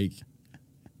me like,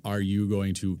 "Are you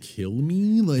going to kill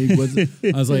me?" Like,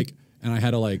 I was like, and I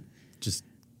had to like just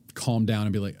calm down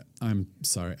and be like, I'm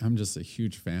sorry, I'm just a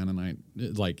huge fan.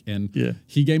 And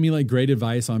he gave me like great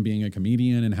advice on being a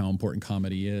comedian and how important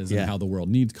comedy is and how the world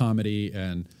needs comedy.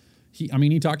 And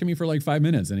he talked to me for like 5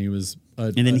 minutes, and he was,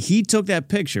 And then he took that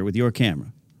picture with your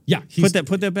camera. yeah,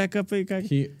 Put that back up.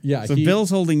 So he- Bill's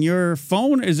holding your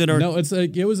phone? Is it no, it's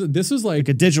like, this was like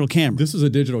a digital camera? This was a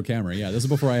digital camera. Yeah, this is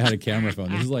before I had a camera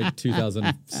phone. This is like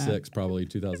 2006, probably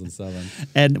 2007.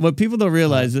 And what people don't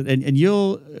realize, and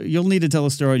you'll need to tell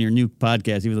a story on your new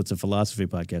podcast, even though it's a philosophy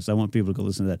podcast. I want people to go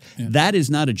listen to that. Yeah. That is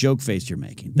not a joke face you're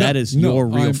making. That is your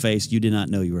real face. You did not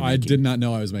know you were I making. did not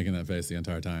know I was making that face the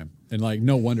entire time. And like,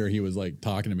 no wonder he was like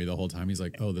talking to me the whole time. He's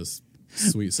like, oh, this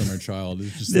sweet summer child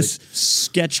is just This like,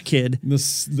 sketch kid.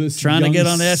 this trying to young get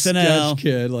on SNL. sketch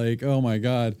kid. Like, oh my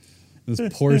God, this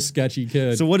poor sketchy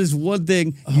kid. So what is one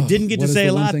thing you didn't get to what is say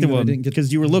the a one lot thing to that I him didn't get-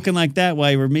 because you were looking like that while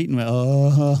you were meeting with?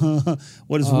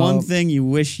 What is one thing you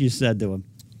wish you said to him?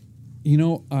 You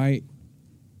know, I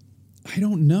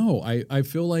don't know. I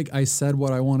feel like I said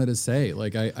what I wanted to say.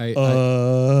 Like I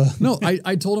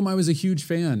told him I was a huge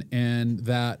fan and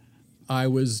that I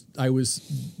was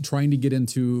trying to get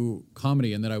into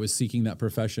comedy and that I was seeking that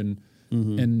profession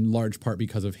in large part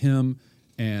because of him,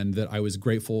 and that I was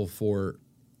grateful for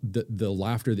the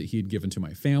laughter that he had given to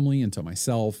my family and to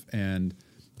myself, and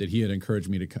that he had encouraged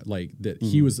me to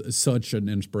he was such an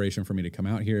inspiration for me to come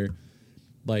out here.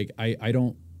 Like I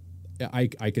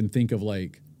can think of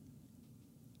like,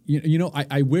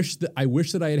 I wish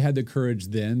that I had had the courage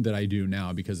then that I do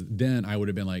now, because then I would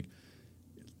have been like,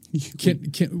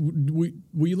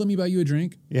 will you let me buy you a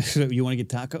drink? Yeah, you want to get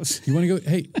tacos? You want to go?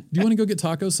 Hey, do you want to go get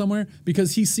tacos somewhere?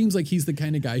 Because he seems like he's the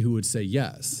kind of guy who would say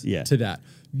yes to that.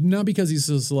 Not because he's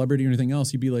a celebrity or anything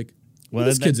else. You'd be like, well,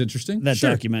 this kid's interesting. That Sure,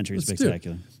 documentary is let's do it.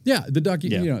 spectacular. Yeah, the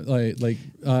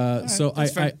so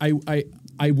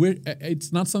I wish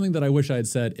it's not something that I wish I had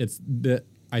said. It's that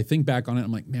I think back on it.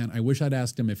 I'm like, man, I wish I'd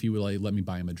asked him if he would like let me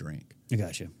buy him a drink. I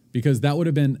got you. Because that would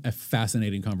have been a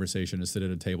fascinating conversation to sit at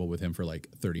a table with him for like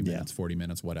 30 minutes, 40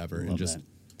 minutes, whatever, and just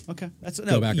Okay, that's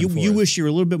go back and you forth. wish you were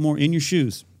a little bit more in your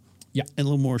shoes Yeah. And a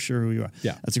little more sure who you are.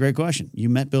 Yeah. That's a great question. You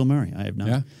met Bill Murray. I have not.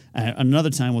 Yeah. Another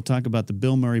time we'll talk about the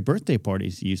Bill Murray birthday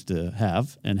parties he used to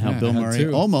have and how Yeah, Bill I had Murray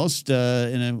two. almost,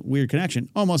 in a weird connection,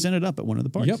 almost ended up at one of the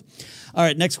parties. Yep. All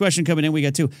right, next question coming in. We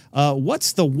got two.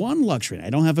 What's the one luxury, and I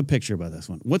don't have a picture about this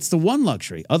one. What's the one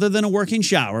luxury, other than a working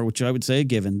shower, which I would say a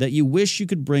given, that you wish you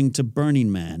could bring to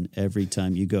Burning Man every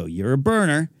time you go? You're a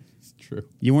burner. It's true.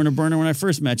 You weren't a burner when I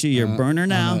first met you. You're a burner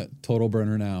now. I'm a total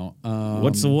burner now.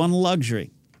 What's the one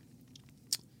luxury?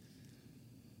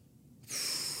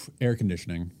 Air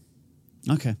conditioning.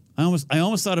 Okay. I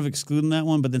almost thought of excluding that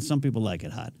one, but then some people like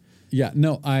it hot. Yeah,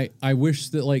 no, I wish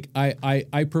that like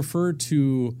I prefer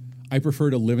to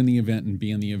live in the event and be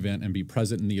in the event and be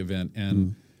present in the event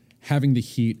and having the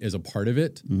heat as a part of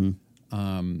it.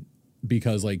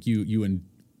 Because like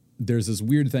there's this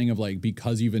weird thing of like,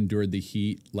 because you've endured the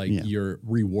heat, like you're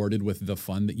rewarded with the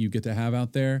fun that you get to have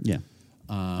out there. Yeah.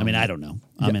 I mean, I don't know.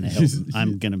 I'm in a Hilton.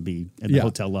 I'm going to be in the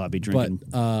hotel lobby drinking.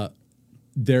 But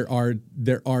there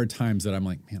are times that I'm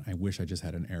like, man, I wish I just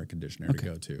had an air conditioner to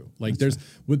go to. Like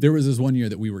there was this one year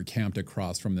that we were camped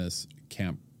across from this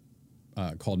camp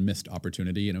called Missed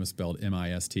Opportunity, and it was spelled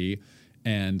MIST.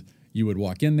 And you would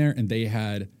walk in there and they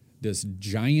had this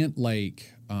giant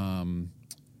like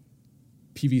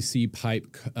PVC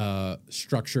pipe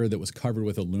structure that was covered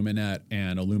with aluminate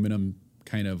and aluminum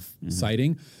kind of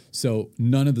siding. So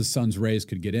none of the sun's rays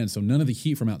could get in. So none of the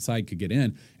heat from outside could get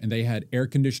in. And they had air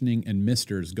conditioning and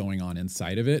misters going on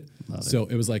inside of it. So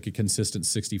it was like a consistent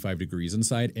 65 degrees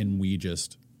inside. And we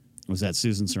just... Was that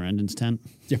Susan Sarandon's tent?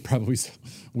 Yeah, probably so.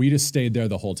 We just stayed there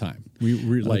the whole time.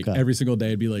 We like every single day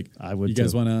it'd be like, I would you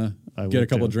guys too. want to get a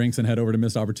couple too. drinks and head over to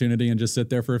Missed Opportunity and just sit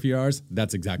there for a few hours?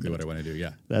 That's exactly what I want to do,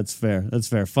 yeah. That's fair. That's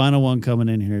fair. Final one coming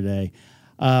in here today.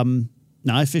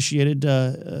 Now, I officiated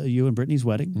you and Brittany's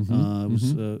wedding. It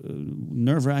was a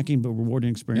nerve-wracking but rewarding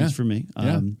experience for me.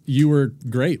 You were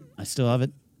great. I still have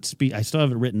it. I still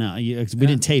have it written out. We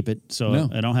didn't tape it, so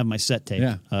I don't have my set tape.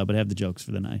 But I have the jokes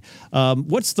for the night.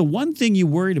 What's the one thing you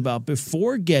worried about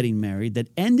before getting married that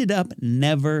ended up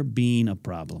never being a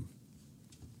problem?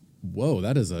 Whoa,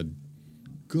 that is a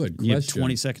good question. You have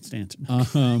 20 seconds to answer.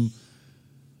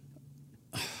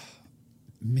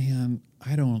 Man,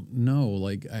 I don't know.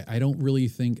 Like, I don't really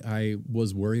think I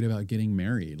was worried about getting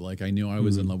married. Like, I knew I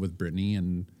was in love with Brittany,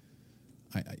 and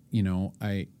I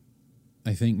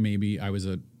think maybe I was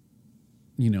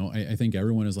I think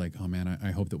everyone is like, oh man,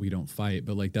 I hope that we don't fight.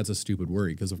 But like, that's a stupid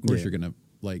worry, because of course you're going to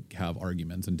like have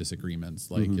arguments and disagreements.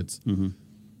 Like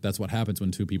that's what happens when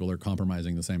two people are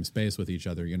compromising the same space with each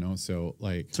other, So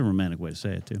like, It's a romantic way to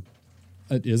say it too.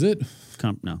 Is it?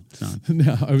 No, it's not.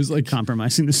 No, I was like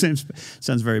Compromising the same space.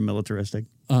 Sounds very militaristic.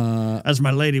 As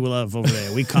my lady will have over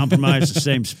there. We compromise the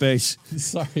same space.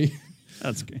 Sorry.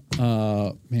 That's okay.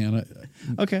 Man.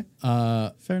 Okay.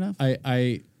 Fair enough.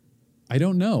 I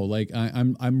don't know. Like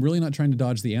I'm really not trying to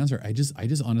dodge the answer. I just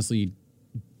honestly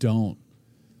don't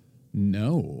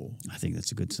know. I think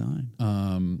that's a good sign.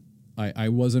 I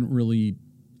wasn't really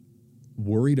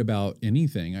worried about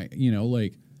anything.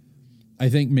 I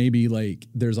think maybe like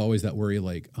there's always that worry,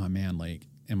 like, oh man, like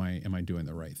am I doing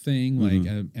the right thing? Like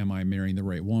am I marrying the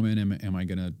right woman? Am I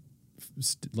gonna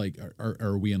like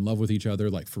are we in love with each other,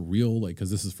 like for real, like,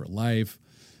 because this is for life?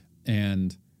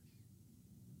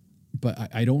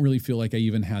 But I don't really feel like I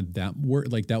even had that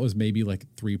word. Like that was maybe like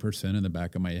 3% in the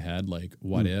back of my head. Like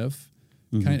what if?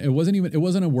 It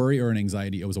wasn't a worry or an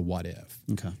anxiety. It was a what if.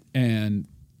 Okay. And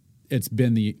it's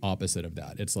been the opposite of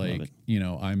that. It's like,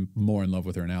 I'm more in love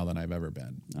with her now than I've ever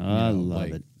been. I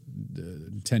love it.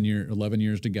 11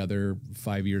 years together,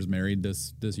 5 years married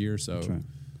this year. So that's right.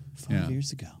 5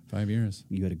 years ago. 5 years.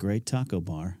 You had a great taco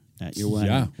bar at your wedding.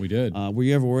 Yeah, we did. Were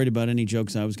you ever worried about any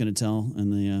jokes I was going to tell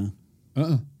in the...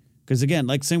 Because again,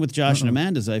 like same with Josh and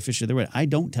Amanda's, I officially their wedding. I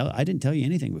didn't tell you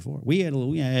anything before. We had a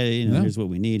little, here's what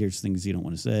we need. Here's things you don't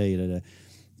want to say.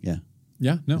 Yeah.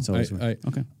 Yeah, no.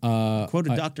 Okay.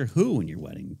 Quoted Doctor Who in your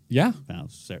wedding. Yeah.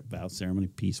 Vows, ceremony,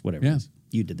 peace, whatever it is.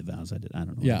 You did the vows. I don't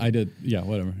know. Yeah, I did. Yeah,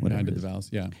 whatever I did the vows.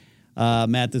 Yeah.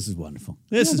 Matt, this is wonderful.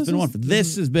 This has been wonderful.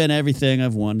 This has been everything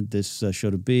I've wanted this show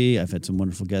to be. I've had some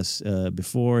wonderful guests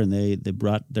before, and they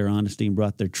brought their honesty and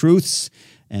brought their truths.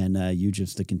 And you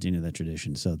just to continue that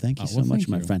tradition. So thank you so much,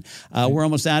 my friend. We're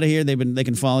almost out of here. They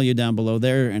can follow you down below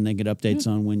there, and they get updates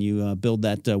on when you build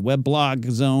that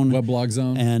weblog zone. Weblog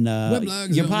zone. And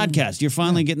your podcast. You're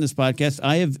finally getting this podcast.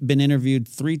 I have been interviewed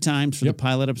 3 times for the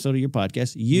pilot episode of your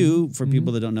podcast. You, for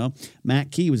people that don't know,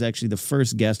 Matt Key was actually the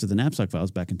first guest of the Knapsack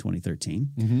Files back in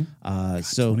 2013.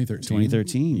 So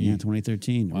 2013. Yeah,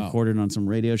 2013. Wow. Recorded on some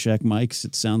Radio Shack mics.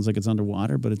 It sounds like it's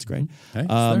underwater, but it's great. Hey,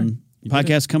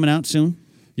 podcast coming out soon.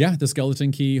 Yeah, the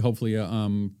Skeleton Key. Hopefully,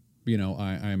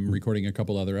 I'm recording a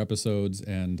couple other episodes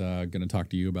and going to talk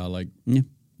to you about like Yeah.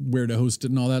 where to host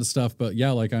it and all that stuff. But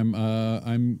yeah, like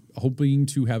I'm hoping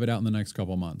to have it out in the next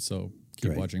couple months. So keep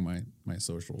Great. watching my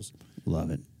socials.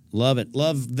 Love it. Love it.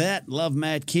 Love that. Love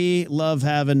Matt Key. Love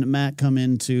having Matt come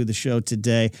into the show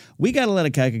today. We got to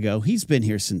let Akaika go. He's been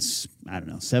here since,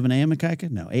 7 a.m. Akaika?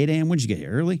 No, 8 a.m. When'd you get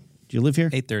here? Early? Did you live here?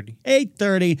 8:30.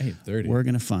 8:30. 8:30. We're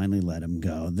going to finally let him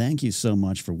go. Thank you so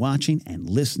much for watching and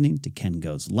listening to Ken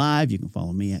Goes Live. You can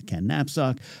follow me at Ken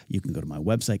Knapsack. You can go to my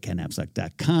website,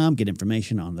 kennknapsack.com, get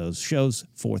information on those shows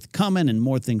forthcoming and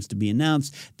more things to be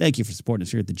announced. Thank you for supporting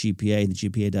us here at the GPA, the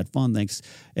GPA.fun. Thanks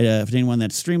for anyone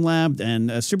that's Streamlabs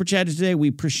and Super Chatted today. We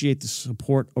appreciate the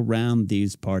support around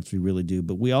these parts. We really do.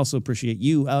 But we also appreciate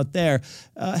you out there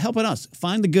helping us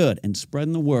find the good and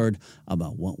spreading the word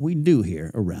about what we do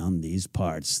here around these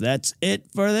parts. That's it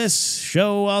for this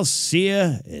show. I'll see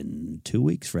you in 2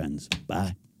 weeks, friends.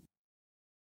 Bye.